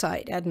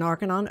website at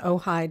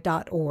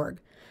narcononohai.org.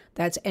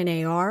 That's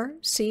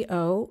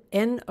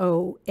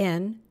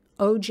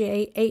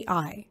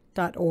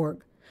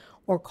NARCONONOJAI.org.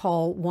 Or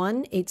call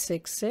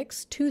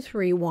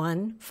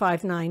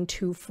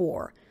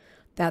 1-866-231-5924.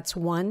 That's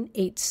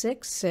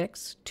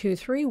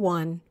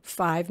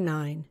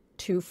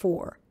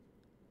 1-866-231-5924.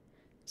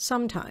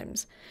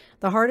 Sometimes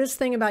the hardest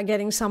thing about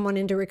getting someone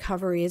into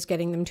recovery is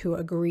getting them to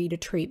agree to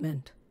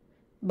treatment.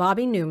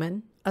 Bobby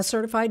Newman, a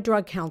certified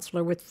drug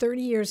counselor with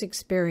 30 years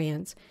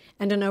experience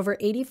and an over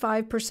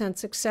 85%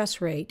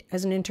 success rate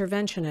as an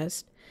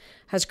interventionist,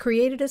 has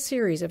created a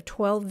series of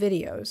 12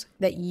 videos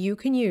that you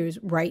can use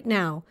right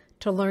now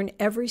to learn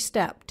every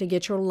step to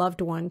get your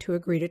loved one to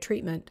agree to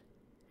treatment.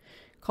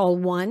 Call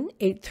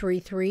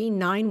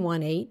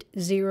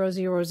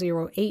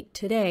 1-833-918-0008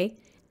 today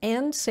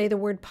and say the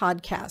word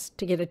podcast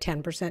to get a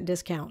 10%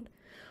 discount.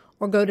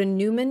 Or go to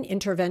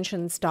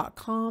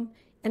newmaninterventions.com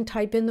and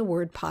type in the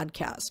word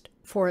podcast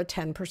for a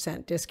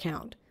 10%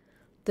 discount.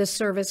 This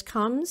service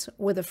comes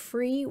with a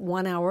free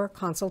 1-hour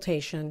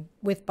consultation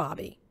with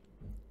Bobby.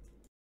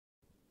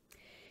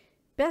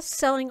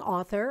 Best-selling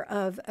author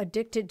of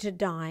Addicted to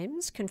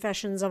Dimes,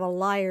 Confessions of a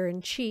Liar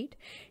and Cheat,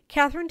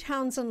 Catherine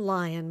Townsend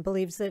Lyon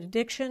believes that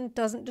addiction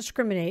doesn't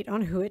discriminate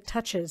on who it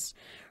touches.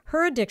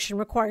 Her addiction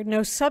required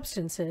no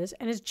substances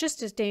and is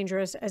just as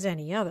dangerous as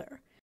any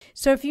other.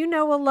 So if you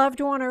know a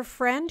loved one or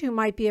friend who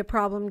might be a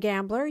problem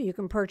gambler, you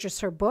can purchase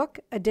her book,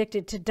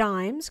 Addicted to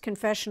Dimes,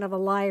 Confession of a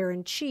Liar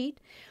and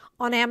Cheat,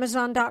 on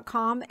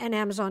Amazon.com and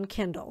Amazon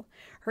Kindle.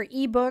 Her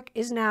ebook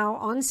is now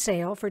on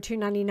sale for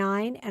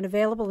 $2.99 and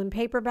available in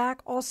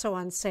paperback, also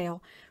on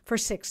sale for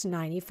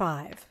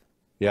 $6.95.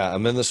 Yeah,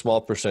 I'm in the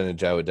small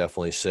percentage, I would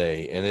definitely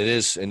say. And it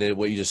is,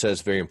 what you just said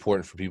is very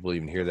important for people to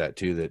even hear that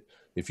too, that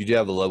if you do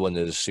have a loved one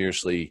that is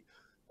seriously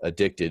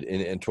addicted,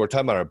 and we're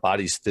talking about our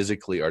bodies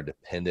physically are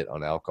dependent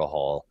on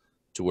alcohol,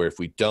 to where if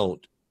we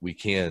don't, we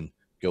can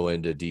go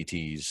into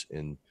DTs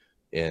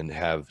and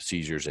have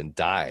seizures and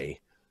die.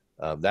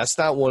 That's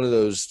not one of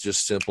those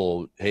just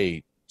simple,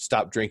 hey,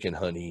 stop drinking,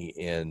 honey,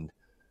 and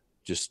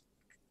just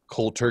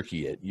cold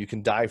turkey it. You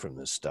can die from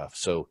this stuff.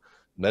 So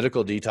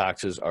medical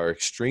detoxes are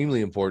extremely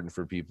important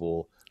for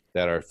people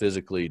that are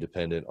physically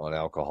dependent on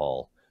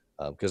alcohol.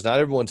 Because not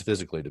everyone's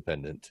physically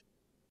dependent,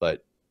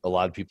 but a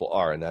lot of people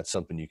are. And that's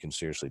something you can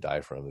seriously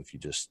die from if you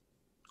just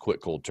quit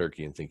cold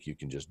turkey and think you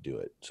can just do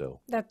it. So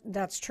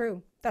that's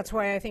true. That's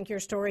why I think your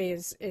story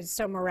is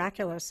so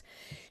miraculous.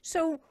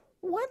 So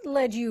what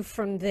led you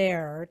from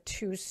there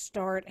to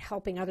start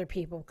helping other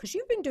people? Because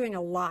you've been doing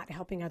a lot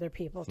helping other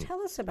people.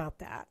 Tell us about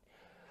that.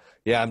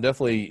 Yeah, I'm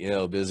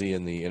definitely, busy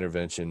in the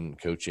intervention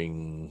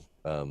coaching,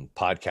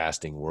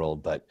 podcasting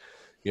world, but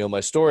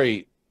my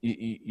story,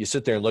 you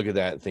sit there and look at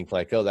that and think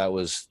like, oh, that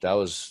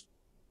was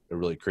a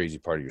really crazy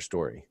part of your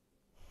story.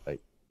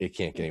 Like, it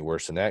can't get any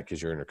worse than that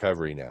because you're in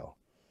recovery now.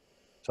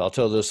 So I'll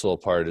tell this little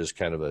part as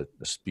kind of a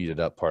speeded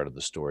up part of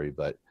the story,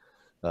 but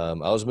I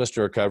was Mr.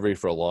 Recovery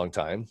for a long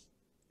time.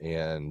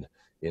 And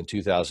in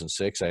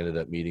 2006, I ended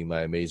up meeting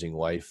my amazing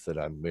wife that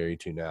I'm married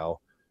to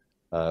now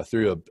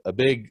through a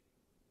big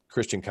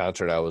Christian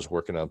concert I was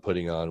working on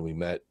putting on. We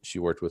met, she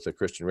worked with a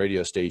Christian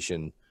radio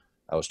station.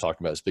 I was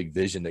talking about this big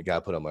vision that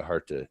God put on my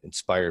heart to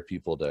inspire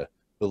people to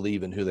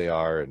believe in who they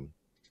are and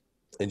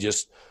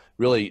just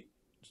really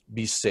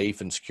be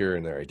safe and secure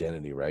in their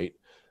identity. Right.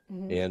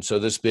 Mm-hmm. And so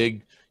this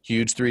big,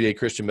 huge 3-day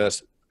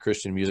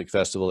Christian music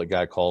festival that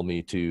God called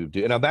me to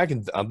do. And I'm back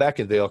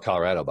in Vail,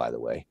 Colorado, by the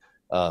way.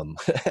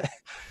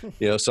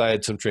 So I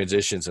had some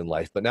transitions in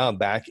life, but now I'm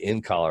back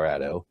in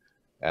Colorado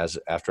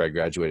after I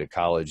graduated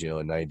college,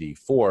 in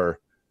 94.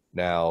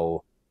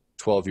 Now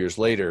 12 years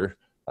later,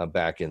 I'm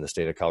back in the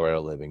state of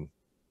Colorado living.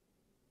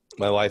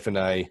 My wife and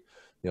I,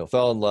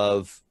 fell in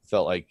love,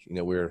 felt like,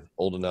 we were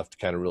old enough to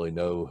kind of really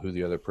know who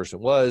the other person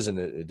was. And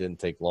it didn't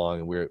take long.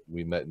 And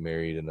we met and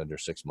married in under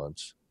 6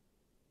 months.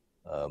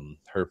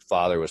 Her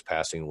father was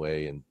passing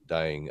away and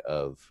dying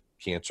of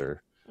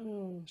cancer.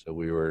 So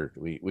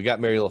we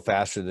got married a little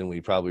faster than we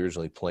probably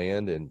originally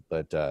planned.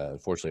 But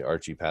unfortunately,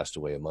 Archie passed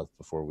away a month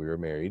before we were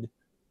married.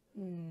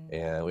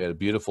 And we had a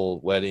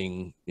beautiful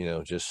wedding,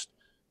 just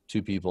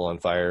two people on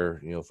fire,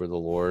 for the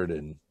Lord,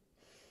 and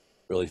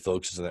really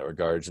focused in that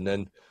regards. And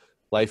then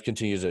life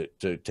continues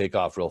to take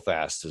off real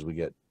fast as we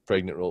get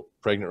pregnant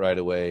right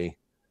away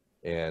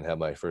and have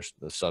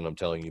the son I'm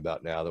telling you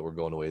about now that we're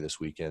going away this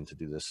weekend to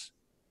do this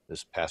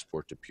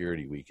Passport to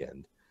Purity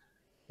weekend.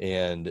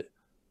 And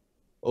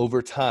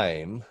over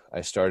time,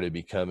 I started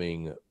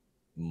becoming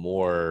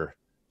more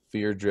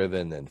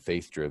fear-driven than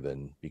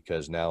faith-driven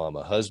because now I'm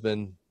a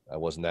husband. I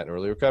wasn't that in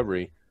early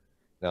recovery.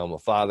 Now I'm a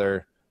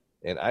father.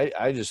 And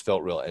I just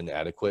felt real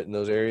inadequate in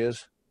those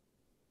areas.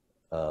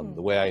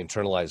 The way I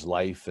internalize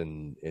life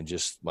and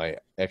just my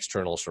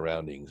external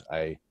surroundings,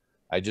 I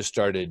just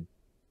started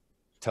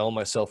telling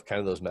myself kind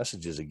of those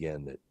messages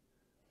again that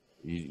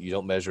you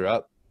don't measure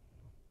up.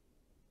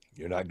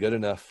 You're not good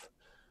enough.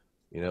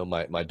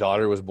 My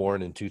daughter was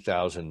born in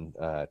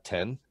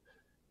 2010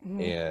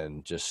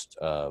 and just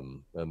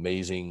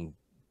amazing,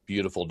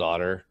 beautiful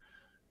daughter.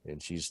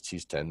 And she's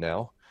 10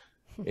 now.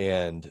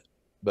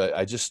 But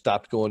I just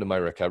stopped going to my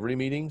recovery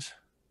meetings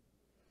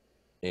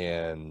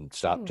and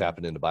stopped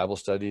tapping into Bible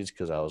studies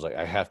because I was like,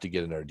 I have to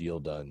get an ordeal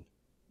done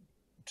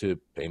to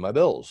pay my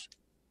bills.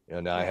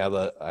 Now I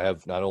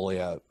have not only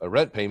a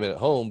rent payment at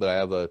home, but I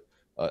have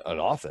an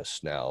office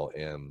now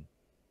and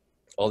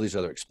all these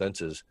other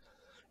expenses.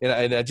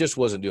 And I just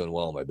wasn't doing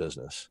well in my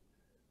business.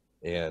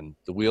 And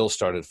the wheels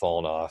started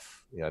falling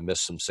off. I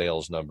missed some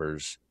sales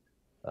numbers,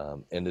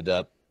 ended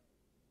up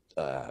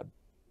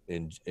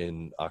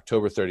in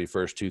October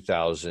 31st,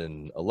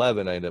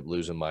 2011, I ended up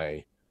losing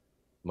my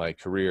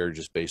career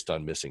just based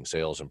on missing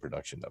sales and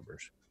production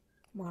numbers.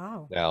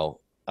 Wow. Now,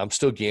 I'm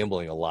still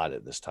gambling a lot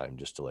at this time,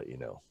 just to let you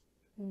know.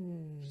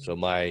 So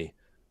my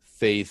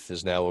faith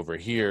is now over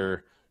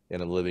here,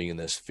 and I'm living in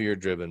this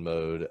fear-driven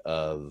mode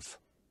of,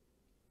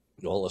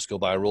 let's go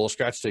buy a roll of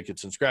scratch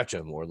tickets and scratch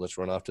them, or let's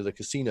run off to the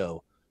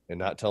casino and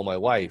not tell my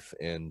wife,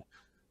 and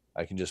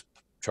I can just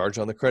charge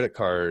on the credit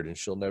card and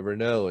she'll never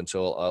know. And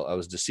so I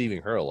was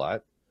deceiving her a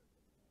lot,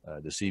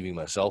 deceiving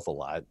myself a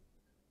lot,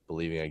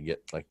 believing I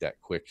get like that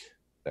quick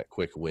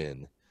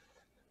win.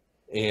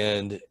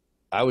 And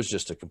I was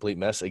just a complete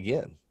mess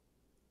again.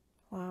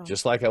 Wow.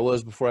 Just like I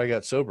was before I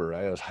got sober.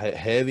 Right? I was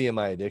heavy in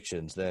my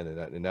addictions then.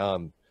 And now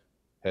I'm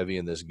heavy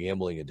in this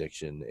gambling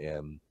addiction.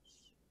 And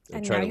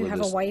now you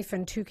have a wife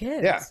and 2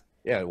 kids.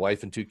 Yeah. A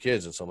wife and 2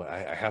 kids. And so I'm like,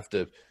 I have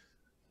to,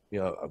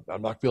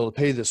 I'm not going to be able to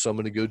pay this, so I'm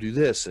going to go do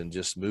this. And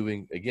just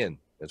moving, again,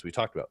 as we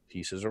talked about,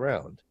 pieces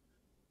around.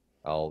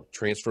 I'll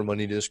transfer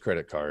money to this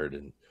credit card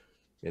and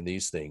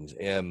these things.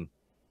 And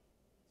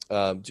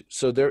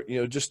so there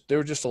were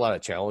just a lot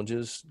of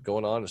challenges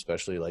going on,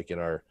 especially like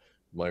in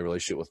my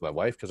relationship with my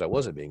wife, because I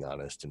wasn't being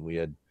honest. And we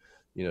had,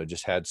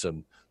 just had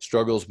some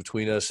struggles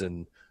between us,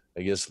 and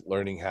I guess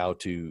learning how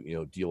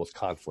to, deal with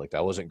conflict. I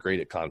wasn't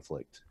great at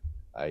conflict.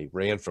 I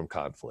ran from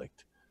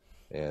conflict.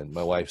 And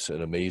my wife's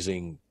an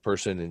amazing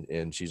person,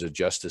 and she's a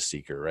justice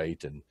seeker,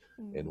 right? And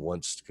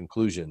wants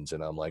conclusions.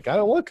 And I'm like, I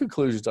don't want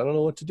conclusions. I don't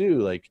know what to do.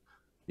 Like,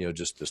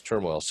 just this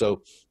turmoil.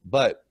 So,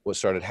 but what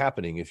started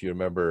happening, if you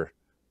remember,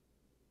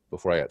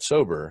 before I got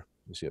sober,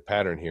 you see a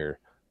pattern here.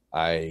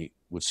 I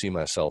would see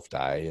myself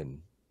die and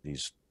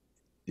these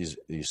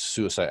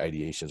suicide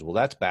ideations. Well,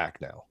 that's back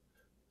now.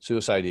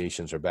 suicide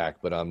ideations are back,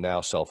 but I'm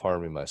now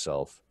self-harming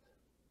myself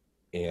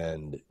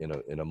and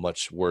in a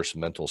much worse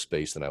mental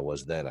space than I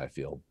was then. I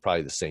feel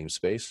probably the same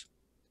space.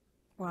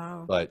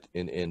 Wow. But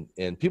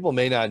and people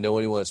may not know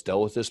anyone that's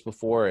dealt with this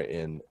before,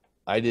 and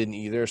I didn't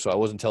either, so I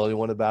wasn't telling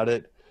anyone about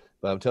it.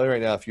 But I'm telling you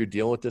right now, if you're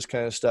dealing with this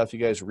kind of stuff, you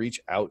guys reach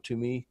out to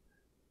me,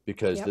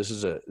 because Yep. this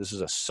is a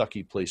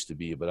sucky place to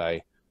be. But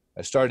I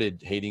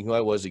started hating who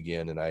I was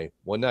again, and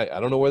one night,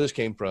 I don't know where this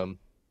came from.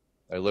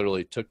 I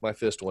literally took my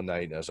fist one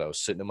night as I was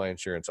sitting in my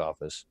insurance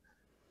office,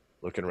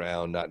 looking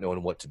around, not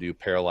knowing what to do,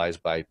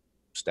 paralyzed by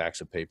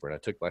stacks of paper, and I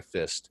took my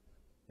fist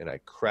and I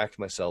cracked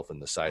myself in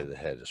the side of the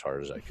head as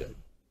hard as I could.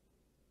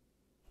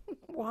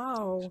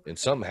 Wow. And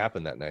something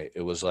happened that night.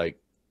 It was like,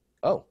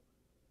 oh,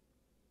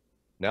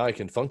 now I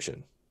can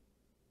function.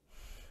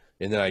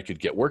 And then I could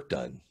get work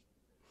done.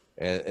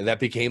 And that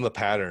became a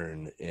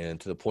pattern. And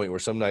to the point where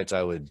some nights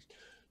I would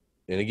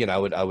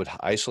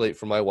isolate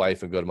from my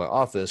wife and go to my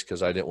office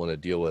because I didn't want to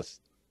deal with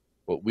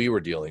what we were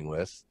dealing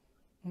with.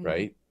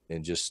 Right.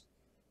 And just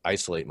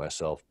isolate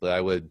myself. But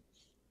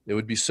it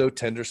would be so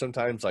tender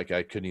sometimes, like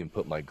I couldn't even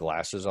put my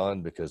glasses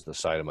on because the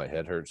side of my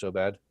head hurt so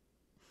bad.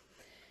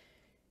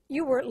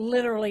 You were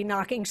literally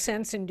knocking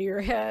sense into your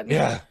head.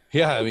 Yeah.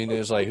 Yeah. I mean, it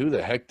was like, who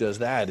the heck does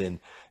that?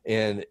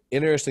 And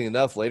interesting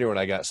enough, later when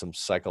I got some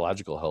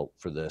psychological help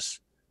for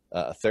this,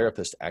 a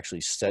therapist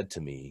actually said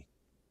to me,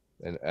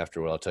 and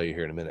after what I'll tell you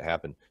here in a minute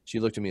happened, she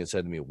looked at me and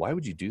said to me, "Why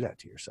would you do that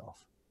to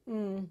yourself?"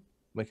 I'm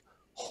like,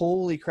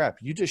 holy crap,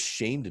 you just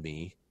shamed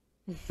me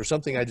for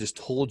something I just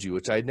told you,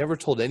 which I had never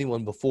told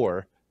anyone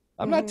before.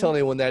 I'm not telling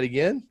anyone that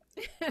again.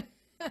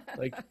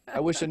 Like, I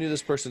wish I knew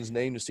this person's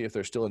name to see if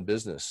they're still in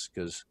business,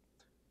 because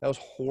that was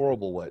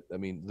horrible.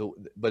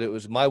 But it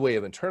was my way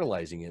of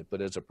internalizing it.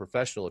 But as a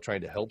professional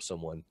trying to help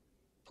someone,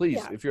 please,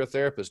 if you're a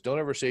therapist, don't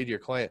ever say to your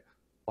client,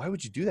 "Why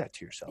would you do that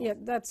to yourself?"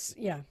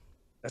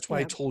 That's why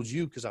I told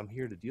you, because I'm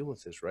here to deal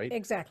with this, right?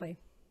 Exactly.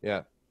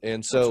 Yeah.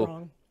 And so,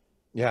 wrong?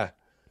 Yeah.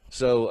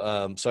 So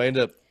I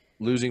ended up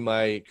losing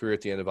my career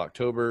at the end of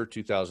October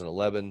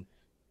 2011.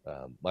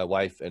 My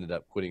wife ended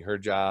up quitting her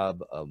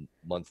job a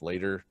month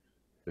later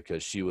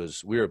because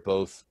we were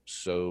both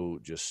so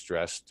just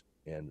stressed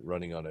and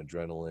running on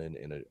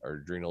adrenaline, and our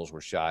adrenals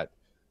were shot.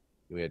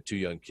 We had 2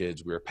 young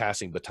kids. We were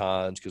passing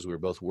batons because we were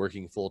both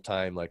working full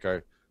time.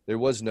 There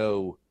was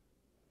no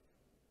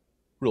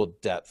real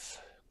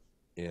depth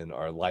in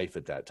our life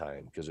at that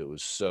time because it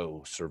was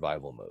so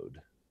survival mode.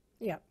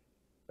 Yeah.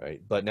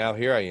 Right. But now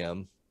here I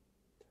am,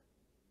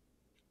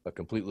 a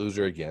complete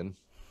loser again.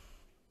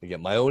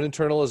 Again, my own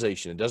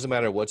internalization. It doesn't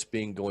matter what's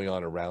going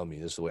on around me.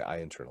 This is the way I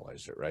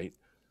internalized it. Right.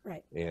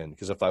 Right. And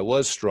because if I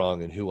was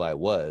strong in who I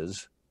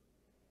was,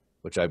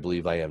 which I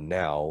believe I am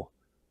now,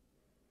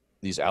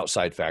 these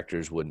outside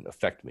factors wouldn't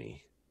affect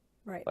me.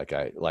 Right.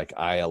 Like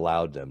I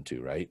allowed them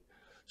to. Right.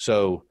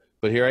 So,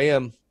 but here I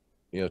am,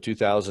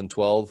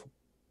 2012,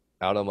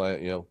 out on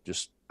my,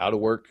 just out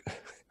of work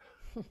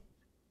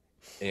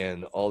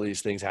and all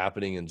these things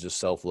happening and just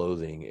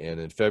self-loathing. And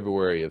in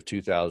February of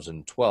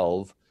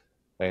 2012,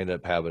 I ended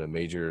up having a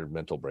major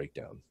mental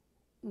breakdown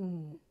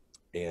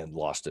and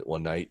lost it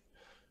one night,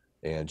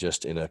 and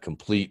just in a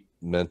complete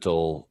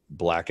mental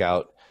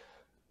blackout.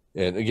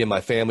 And again,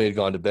 my family had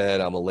gone to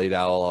bed. I'm a late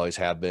owl, always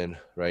have been.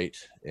 Right.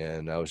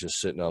 And I was just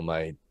sitting on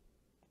my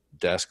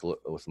desk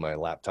with my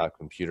laptop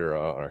computer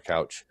on our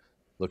couch,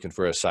 looking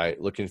for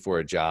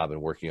a job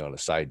and working on a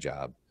side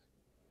job.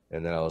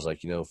 And then I was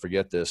like,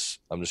 forget this.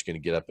 I'm just going to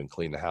get up and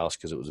clean the house,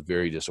 because it was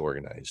very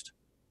disorganized.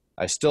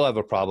 I still have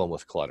a problem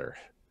with clutter,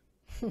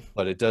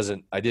 but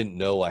I didn't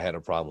know I had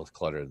a problem with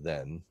clutter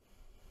then.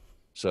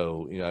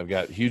 So, I've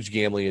got huge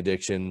gambling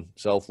addiction,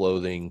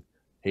 self-loathing,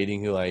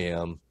 hating who I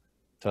am,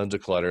 tons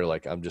of clutter.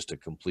 Like, I'm just a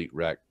complete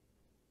wreck.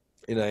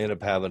 And I end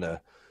up having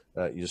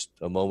just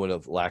a moment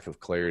of lack of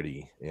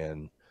clarity,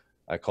 and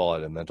I call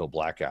it a mental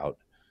blackout,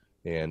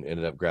 and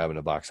ended up grabbing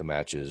a box of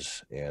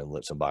matches and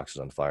lit some boxes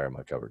on fire in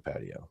my covered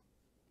patio.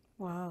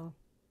 Wow.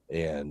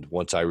 And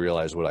once I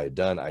realized what I had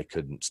done, I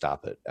couldn't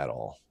stop it at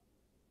all.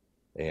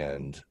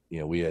 And,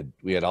 we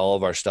had all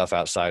of our stuff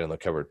outside on the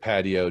covered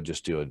patio,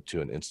 just to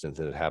an incident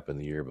that had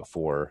happened the year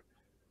before.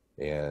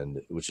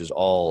 And which is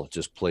all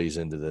just plays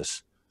into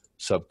this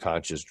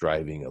subconscious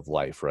driving of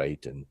life.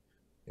 Right. And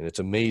it's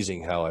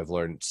amazing how I've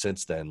learned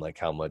since then, like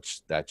how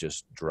much that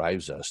just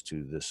drives us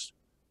to this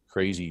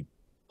crazy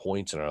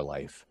points in our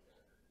life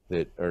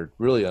that are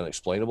really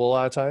unexplainable a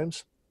lot of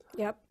times.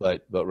 Yep.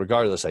 But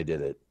regardless, I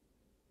did it.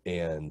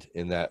 And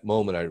in that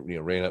moment, I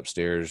ran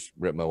upstairs,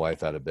 ripped my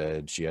wife out of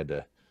bed. She had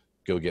to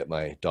go get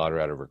my daughter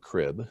out of her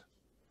crib,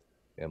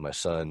 and my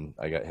son,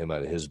 I got him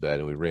out of his bed,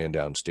 and we ran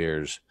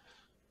downstairs.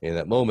 In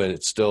that moment,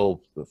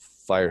 the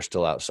fire's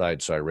still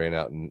outside. So I ran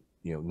out and,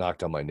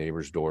 knocked on my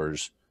neighbors'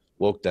 doors,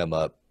 woke them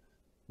up.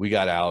 We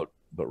got out,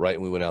 but right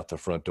when we went out the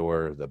front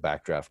door, the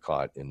backdraft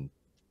caught and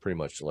pretty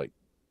much like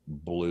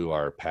blew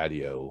our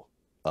patio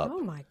up. Oh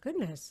my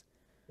goodness.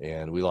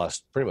 And we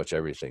lost pretty much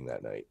everything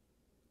that night.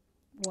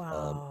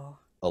 Wow.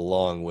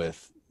 Along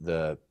with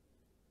no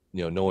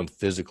one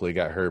physically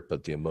got hurt,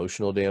 but the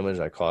emotional damage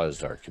I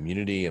caused our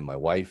community and my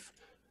wife.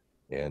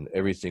 And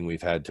everything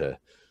we've had to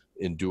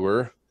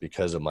endure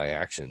because of my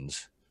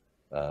actions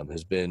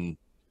has been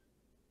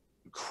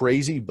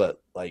crazy,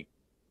 but like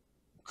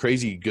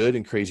crazy good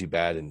and crazy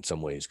bad in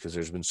some ways, because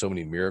there's been so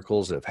many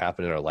miracles that have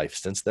happened in our life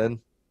since then.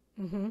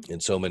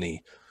 And so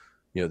many,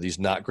 these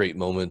not great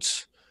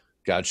moments,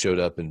 God showed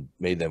up and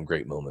made them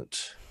great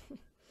moments.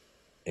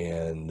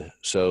 And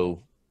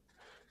so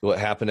what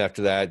happened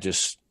after that,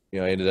 just,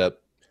 I ended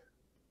up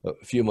a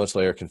few months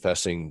later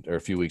a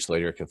few weeks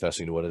later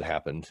confessing to what had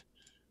happened.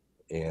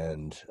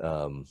 And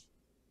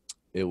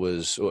it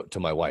was to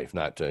my wife,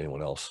 not to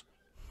anyone else,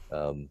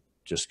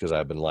 just because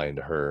I've been lying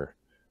to her.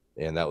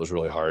 And that was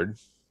really hard.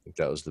 I think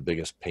that was the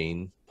biggest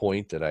pain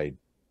point, that I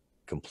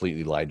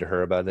completely lied to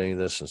her about any of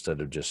this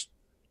instead of just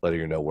letting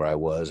her know where I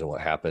was and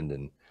what happened.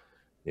 And,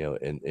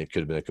 and it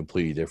could have been a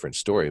completely different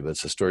story, but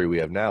it's the story we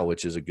have now,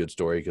 which is a good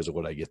story because of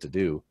what I get to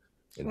do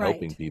and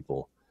helping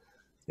people.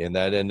 And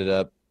that ended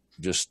up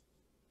just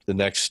the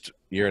next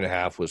year and a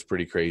half was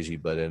pretty crazy,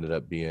 but ended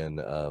up being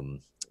a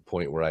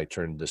point where I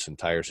turned this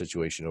entire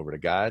situation over to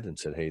God and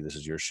said, hey, this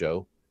is your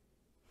show.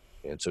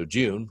 And so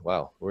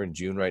we're in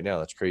June right now.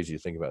 That's crazy to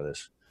think about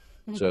this.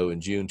 So in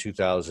June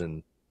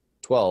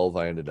 2012,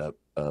 I ended up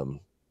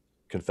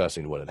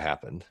confessing what had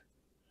happened,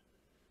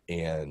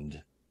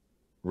 and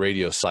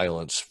radio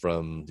silence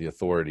from the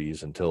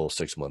authorities until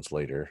 6 months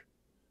later.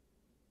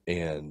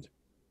 And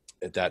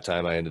at that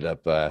time, I ended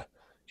up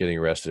getting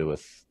arrested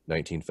with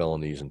 19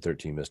 felonies and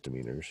 13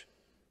 misdemeanors.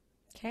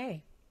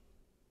 Okay.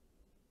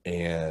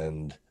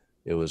 And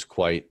it's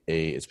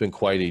been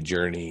quite a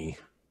journey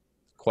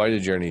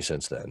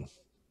since then.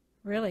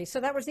 Really? So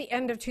that was the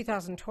end of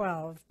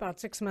 2012, about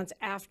 6 months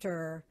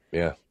after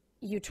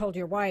you told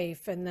your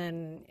wife. And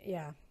then,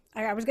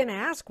 I was going to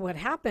ask what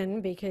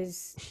happened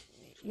because,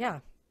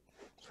 And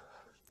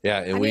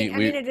I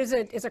mean, it is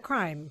a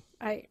crime.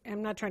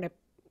 I'm not trying to,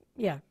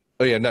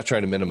 Oh yeah, I'm not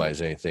trying to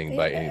minimize anything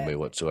by any way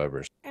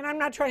whatsoever. And I'm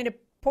not trying to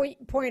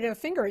point a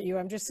finger at you.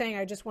 I'm just saying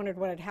I just wondered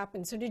what had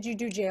happened. So did you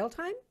do jail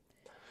time?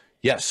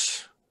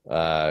 Yes.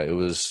 It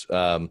was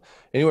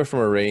anywhere from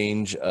a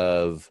range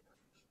of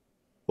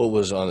what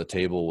was on the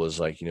table was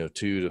like, 2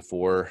 to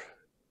 4,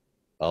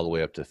 all the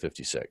way up to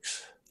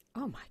 56.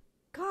 Oh my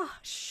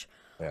gosh.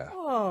 Yeah.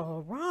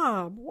 Oh,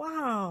 Rob.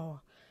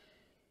 Wow.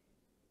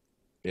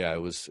 Yeah,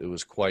 it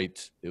was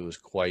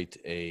quite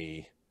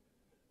a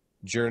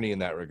journey in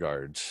that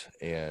regards.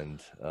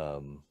 And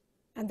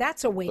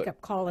that's a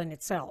wake-up call in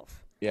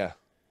itself. Yeah.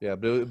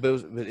 But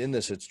in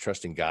this, it's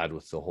trusting God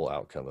with the whole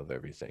outcome of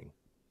everything,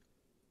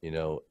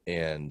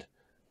 and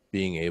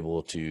being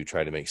able to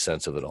try to make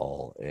sense of it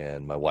all,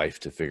 and my wife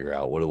to figure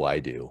out, what do I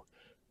do?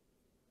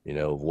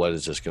 What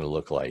is this going to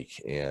look like?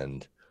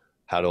 And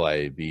how do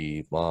I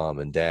be mom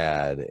and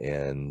dad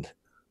and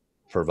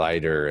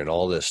provider and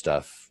all this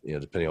stuff,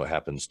 depending on what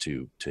happens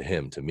to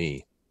him, to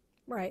me.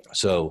 Right.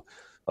 So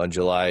on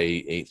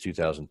July 8th,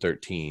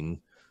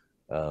 2013,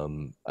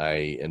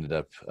 I ended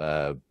up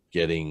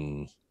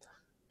getting,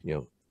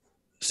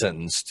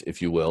 sentenced,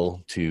 if you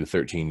will, to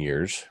 13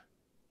 years.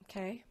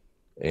 Okay.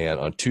 And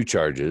on 2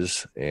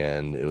 charges,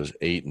 and it was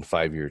 8 and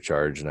 5 year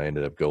charge. And I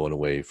ended up going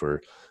away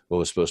for what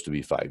was supposed to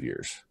be 5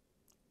 years.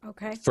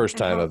 Okay. First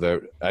time I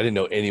didn't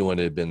know anyone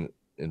had been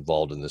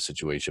involved in this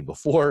situation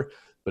before,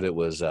 but it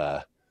was,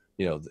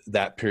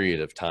 that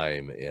period of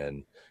time.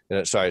 And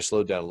sorry, I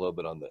slowed down a little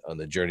bit on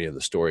the journey of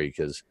the story,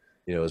 because,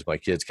 as my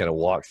kids kind of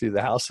walk through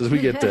the house, as we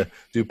get to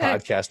do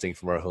podcasting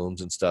from our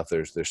homes and stuff,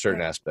 there's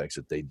certain aspects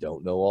that they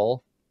don't know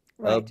all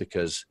of,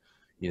 because,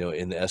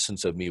 in the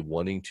essence of me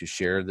wanting to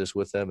share this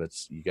with them,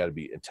 you got to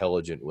be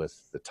intelligent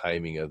with the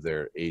timing of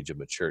their age of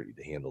maturity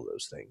to handle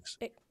those things.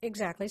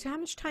 Exactly. So how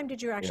much time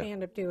did you actually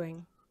end up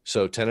doing?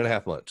 So 10 and a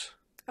half months.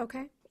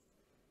 Okay.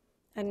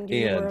 And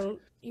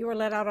you were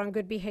let out on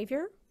good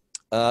behavior?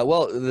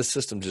 Well, the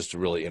system's just a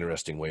really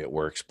interesting way it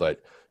works,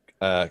 but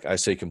I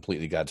say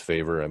completely God's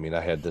favor. I mean,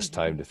 I had this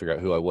time to figure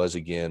out who I was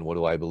again. What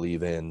do I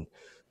believe in?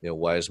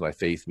 Why does my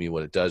faith mean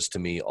what it does to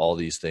me? All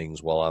these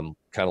things, while I'm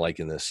kind of like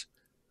in this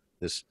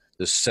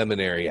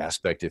seminary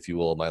aspect, if you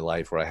will, of my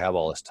life, where I have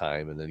all this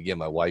time. And then again,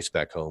 my wife's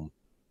back home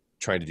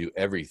trying to do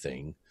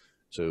everything.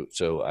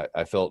 So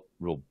I felt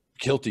real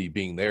guilty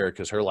being there,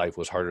 because her life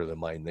was harder than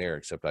mine there,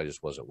 except I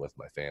just wasn't with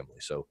my family.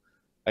 So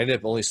I ended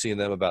up only seeing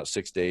them about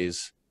 6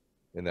 days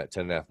in that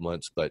 10 and a half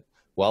months. But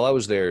while I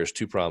was there, there's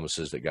 2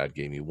 promises that God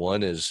gave me.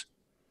 One is,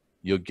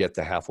 you'll get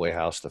the halfway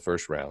house the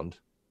first round,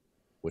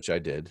 which I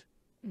did,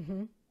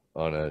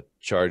 on a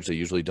charge they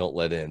usually don't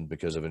let in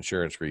because of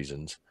insurance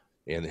reasons,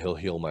 and he'll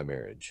heal my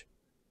marriage.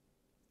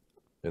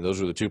 And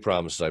those were the 2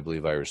 promises I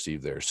believe I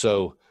received there.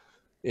 So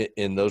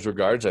in those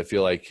regards, I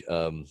feel like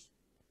 10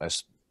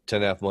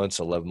 and a half months,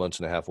 11 months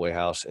in a halfway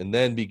house, and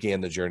then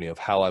began the journey of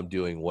how I'm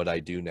doing what I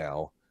do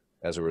now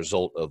as a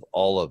result of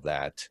all of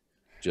that.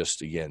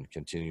 Just again,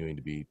 continuing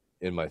to be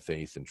in my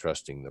faith and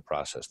trusting the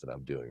process that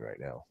I'm doing right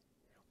now.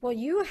 Well,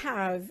 you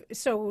have,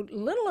 so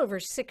little over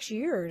 6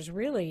 years,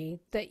 really,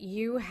 that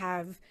you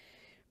have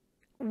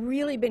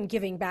really been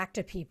giving back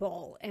to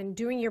people and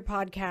doing your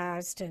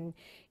podcast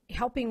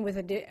helping with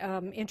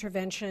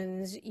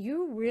interventions,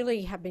 you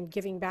really have been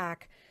giving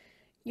back.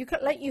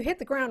 You hit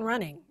the ground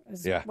running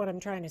is what I'm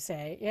trying to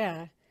say.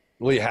 Yeah.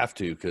 Well, you have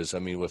to, because I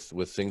mean,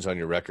 with things on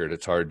your record,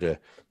 it's hard to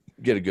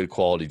get a good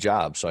quality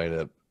job. So I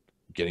ended up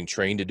getting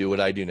trained to do what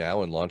I do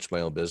now and launched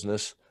my own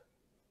business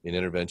in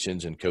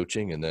interventions and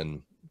coaching. And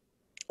then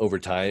over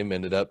time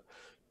ended up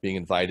being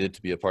invited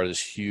to be a part of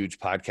this huge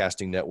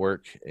podcasting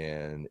network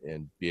and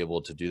be able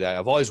to do that.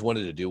 I've always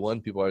wanted to do one.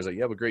 People are always like,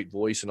 you have a great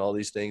voice and all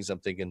these things. I'm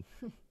thinking,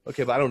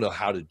 okay, but I don't know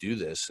how to do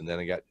this. And then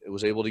I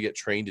was able to get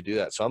trained to do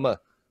that. So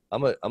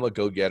I'm a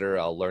go-getter.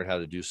 I'll learn how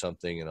to do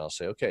something and I'll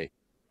say, okay,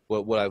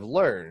 what I've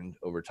learned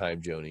over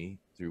time, Joni,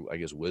 through, I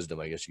guess, wisdom,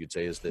 I guess you could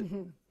say, is that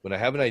when I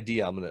have an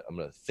idea, I'm going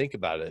to think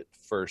about it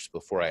first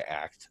before I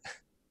act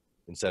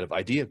instead of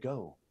idea,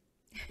 go.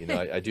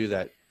 I do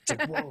that. It's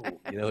like, whoa,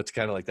 it's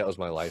kind of like that was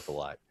my life a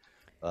lot.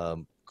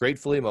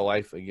 Gratefully, my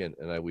wife, again,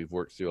 and we've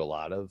worked through a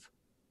lot of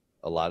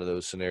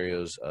those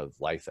scenarios of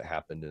life that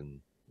happened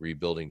in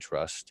rebuilding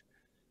trust.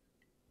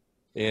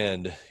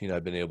 And,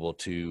 I've been able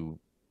to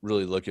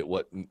really look at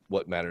what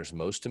matters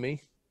most to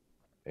me.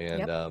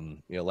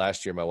 And,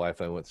 last year, my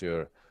wife and I went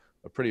through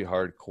a pretty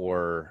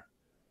hardcore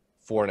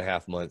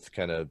 4.5 month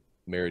kind of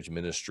marriage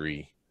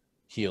ministry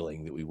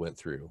healing that we went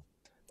through.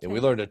 And we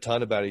learned a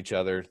ton about each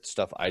other,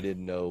 stuff I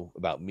didn't know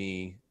about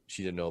me.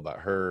 She didn't know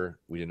about her.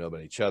 We didn't know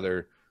about each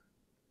other,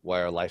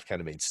 why our life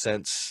kind of made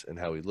sense and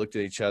how we looked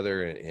at each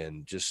other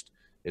and just,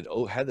 it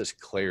had this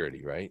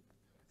clarity, right?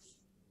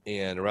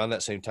 And around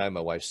that same time,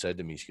 my wife said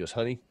to me, she goes,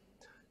 honey,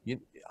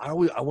 I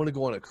want to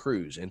go on a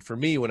cruise. And for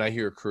me, when I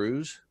hear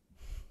cruise,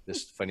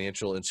 this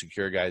financial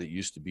insecure guy that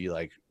used to be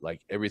like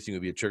everything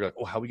would be a trigger, like,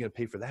 oh, how are we going to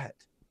pay for that?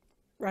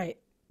 Right.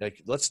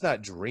 Like, let's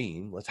not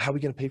dream. How are we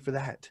going to pay for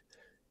that?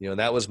 And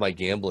that was my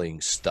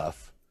gambling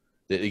stuff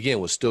that,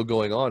 again, was still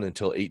going on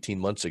until 18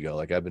 months ago.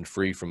 Like, I've been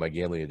free from my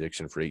gambling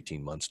addiction for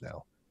 18 months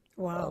now.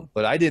 Wow.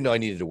 But I didn't know I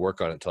needed to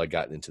work on it until I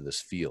got into this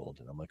field.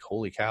 And I'm like,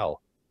 holy cow,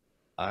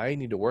 I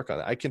need to work on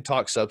it. I can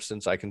talk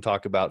substance. I can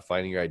talk about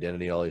finding your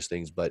identity, all these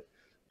things. But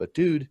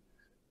dude,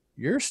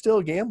 you're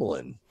still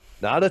gambling.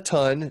 Not a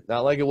ton,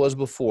 not like it was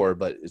before,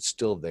 but it's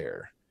still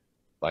there.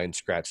 Buying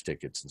scratch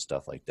tickets and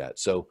stuff like that.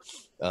 So,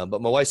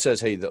 but my wife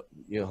says, hey,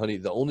 honey,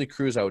 the only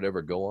cruise I would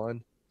ever go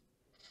on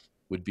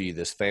would be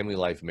this family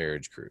life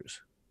marriage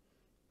cruise.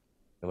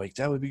 I'm like,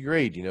 that would be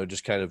great.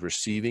 Just kind of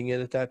receiving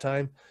it at that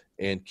time.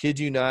 And kid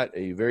you not,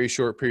 a very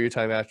short period of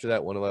time after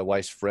that, one of my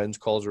wife's friends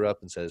calls her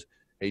up and says,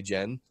 hey,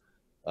 Jen,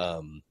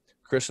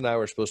 Chris and I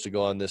were supposed to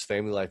go on this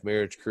family life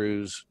marriage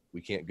cruise.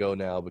 We can't go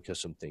now because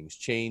some things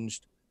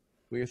changed.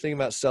 We were thinking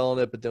about selling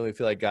it, but then we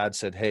feel like God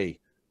said, hey,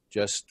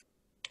 just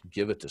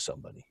give it to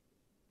somebody.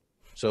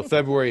 So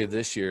February of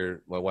this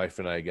year, my wife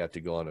and I got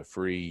to go on a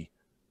free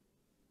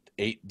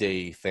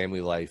 8-day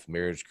family life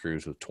marriage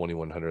cruise with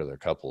 2,100 other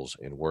couples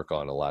and work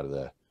on a lot of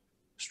the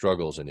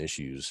struggles and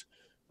issues.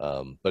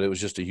 But it was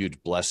just a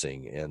huge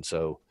blessing. And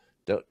so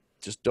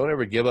don't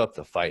ever give up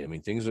the fight. I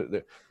mean,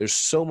 there's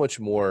so much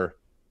more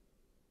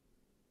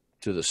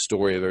to the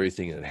story of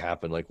everything that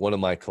happened. Like, one of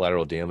my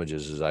collateral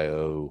damages is I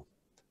owe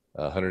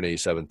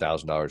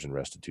 $187,000 in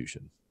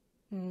restitution,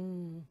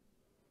 and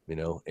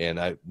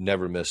I've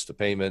never missed a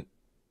payment,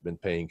 been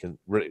paying,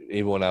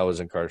 even when I was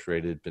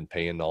incarcerated, been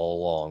paying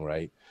all along.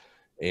 Right.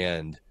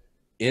 And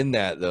in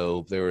that,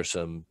 though, there were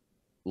some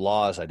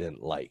laws I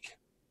didn't like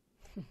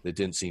that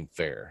didn't seem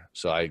fair.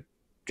 So I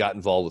got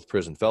involved with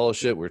prison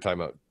fellowship. We were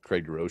talking about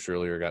Craig DeRoche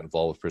earlier, got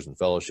involved with prison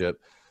fellowship,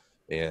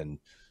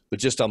 but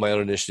just on my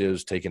own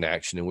initiatives, taking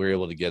action. And we were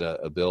able to get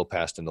a bill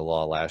passed into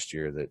law last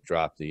year that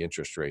dropped the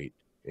interest rate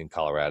in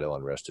Colorado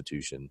on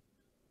restitution.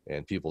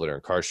 And people that are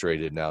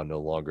incarcerated now no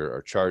longer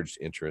are charged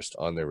interest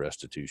on their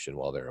restitution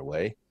while they're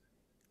away.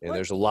 And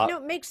there's a lot.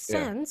 It makes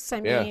sense. I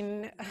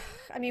mean,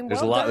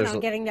 there's well done on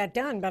getting that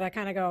done. But I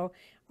kind of go,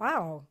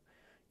 wow,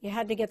 you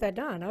had to get that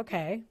done.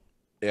 Okay.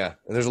 Yeah.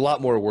 And there's a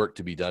lot more work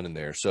to be done in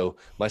there. So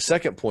my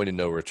second point of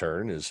no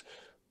return is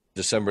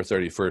December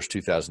 31st,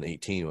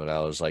 2018, when I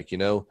was like,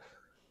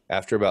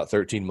 after about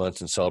 13 months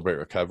in Celebrate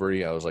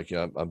Recovery, I was like,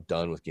 I'm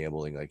done with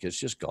gambling. Like, it's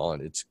just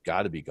gone. It's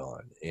got to be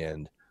gone.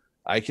 And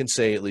I can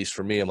say, at least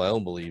for me and my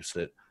own beliefs,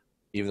 that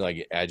even though I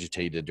get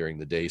agitated during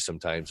the day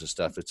sometimes and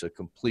stuff, it's a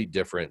complete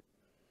different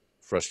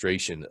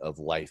frustration of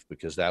life,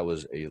 because that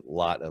was a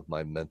lot of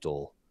my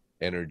mental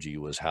energy,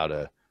 was how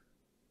to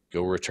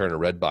go return a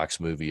Redbox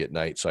movie at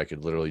night so I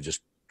could literally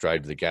just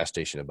drive to the gas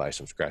station and buy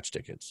some scratch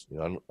tickets.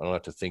 I don't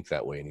have to think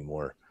that way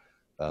anymore.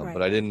 Right.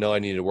 But I didn't know I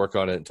needed to work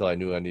on it until I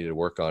knew I needed to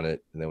work on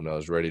it. And then when I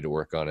was ready to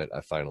work on it,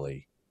 I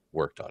finally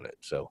worked on it.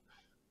 So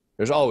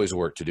there's always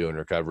work to do in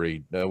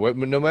recovery,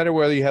 no matter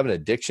whether you have an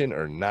addiction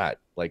or not.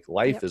 Like,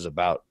 life is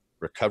about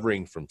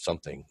recovering from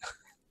something.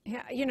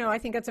 Yeah, I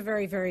think that's a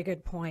very, very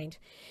good point.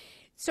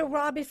 So,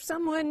 Rob, if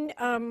someone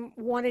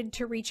wanted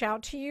to reach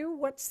out to you,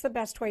 what's the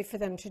best way for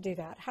them to do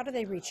that? How do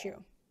they reach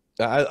you?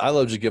 I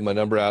love to give my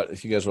number out.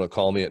 If you guys want to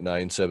call me at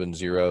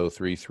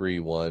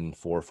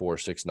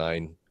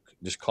 970-331-4469,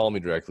 just call me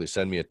directly,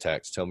 send me a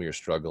text, tell me you're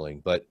struggling.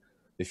 But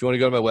if you want to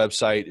go to my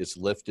website, it's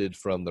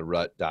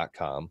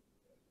liftedfromtherut.com.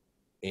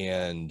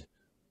 And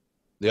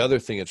the other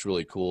thing that's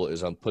really cool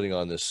is I'm putting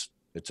on this,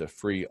 it's a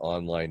free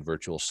online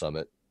virtual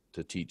summit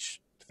to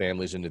teach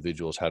families,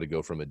 individuals how to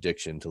go from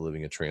addiction to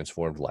living a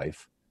transformed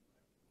life.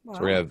 Wow.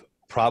 So we have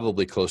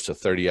probably close to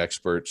 30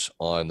 experts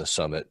on the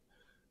summit.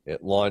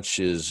 It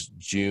launches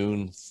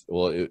June.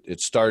 Well,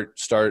 it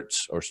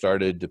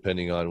started,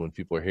 depending on when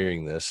people are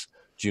hearing this,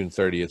 June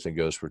 30th, and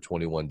goes for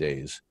 21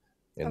 days.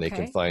 And they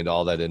can find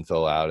all that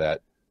info out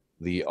at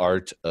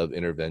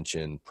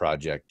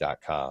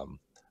theartofinterventionproject.com.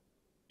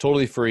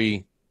 Totally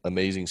free,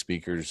 amazing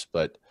speakers,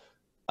 but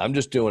I'm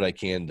just doing what I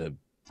can to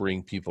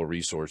bring people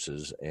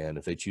resources. And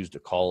if they choose to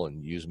call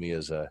and use me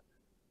as a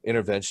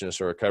interventionist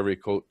or recovery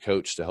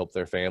coach to help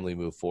their family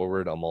move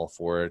forward, I'm all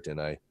for it. And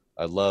I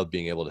love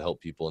being able to help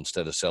people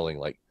instead of selling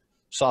like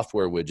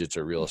software widgets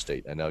or real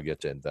estate. I now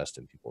get to invest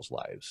in people's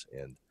lives.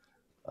 And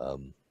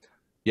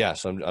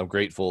so I'm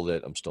grateful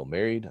that I'm still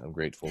married. I'm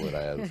grateful that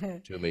I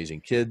have 2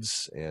 amazing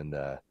kids, and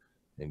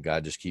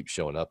God just keeps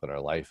showing up in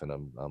our life. And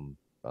I'm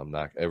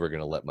not ever going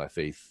to let my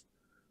faith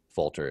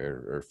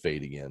falter or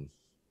fade again.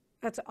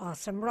 That's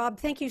awesome. Rob,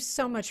 thank you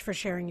so much for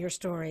sharing your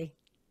story.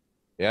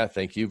 Yeah,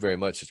 thank you very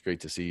much. It's great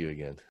to see you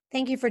again.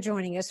 Thank you for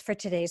joining us for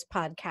today's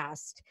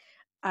podcast.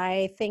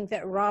 I think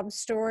that Rob's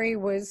story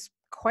was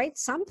quite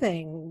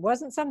something.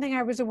 Wasn't something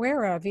I was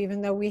aware of,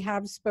 even though we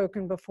have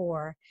spoken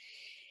before.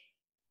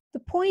 The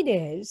point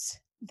is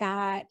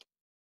that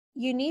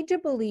you need to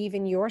believe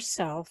in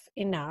yourself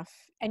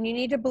enough, and you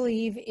need to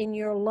believe in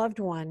your loved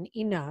one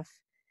enough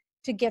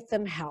to get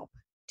them help,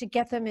 to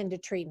get them into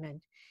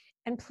treatment.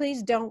 And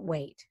please don't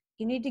wait.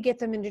 You need to get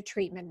them into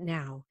treatment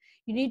now.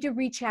 You need to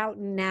reach out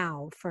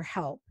now for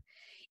help.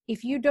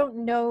 If you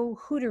don't know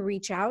who to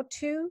reach out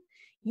to,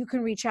 you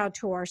can reach out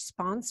to our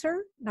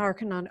sponsor,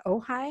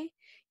 Narconon-Ojai.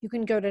 You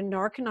can go to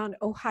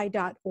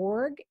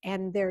narconon-ojai.org,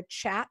 and their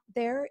chat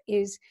there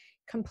is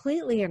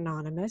completely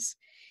anonymous.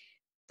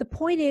 The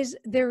point is,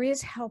 there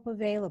is help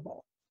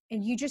available,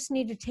 and you just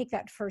need to take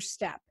that first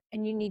step,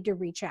 and you need to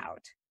reach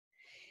out.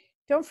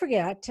 Don't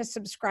forget to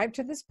subscribe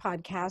to this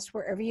podcast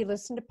wherever you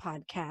listen to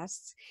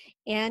podcasts,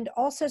 and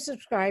also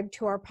subscribe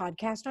to our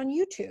podcast on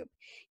YouTube.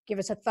 Give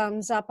us a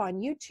thumbs up on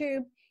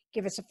YouTube,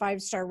 give us a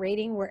 5-star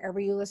rating wherever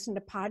you listen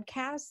to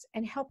podcasts,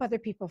 and help other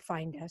people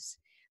find us.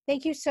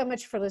 Thank you so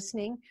much for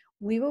listening.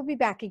 We will be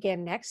back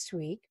again next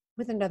week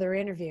with another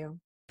interview.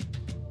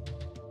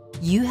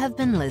 You have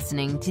been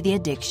listening to the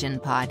Addiction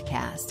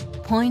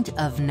Podcast, Point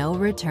of No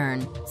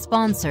Return,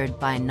 sponsored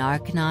by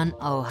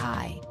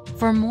Narconon-Ojai.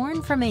 For more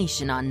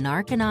information on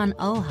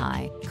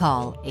Narconon-Ojai,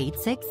 call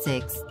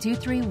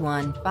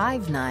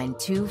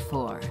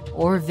 866-231-5924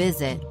 or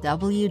visit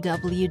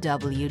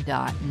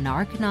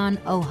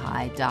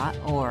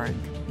www.narconon-ojai.org.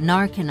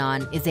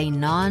 Narconon is a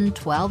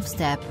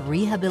non-12-step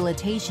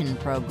rehabilitation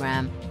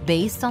program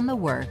based on the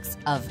works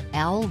of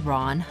L.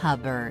 Ron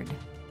Hubbard.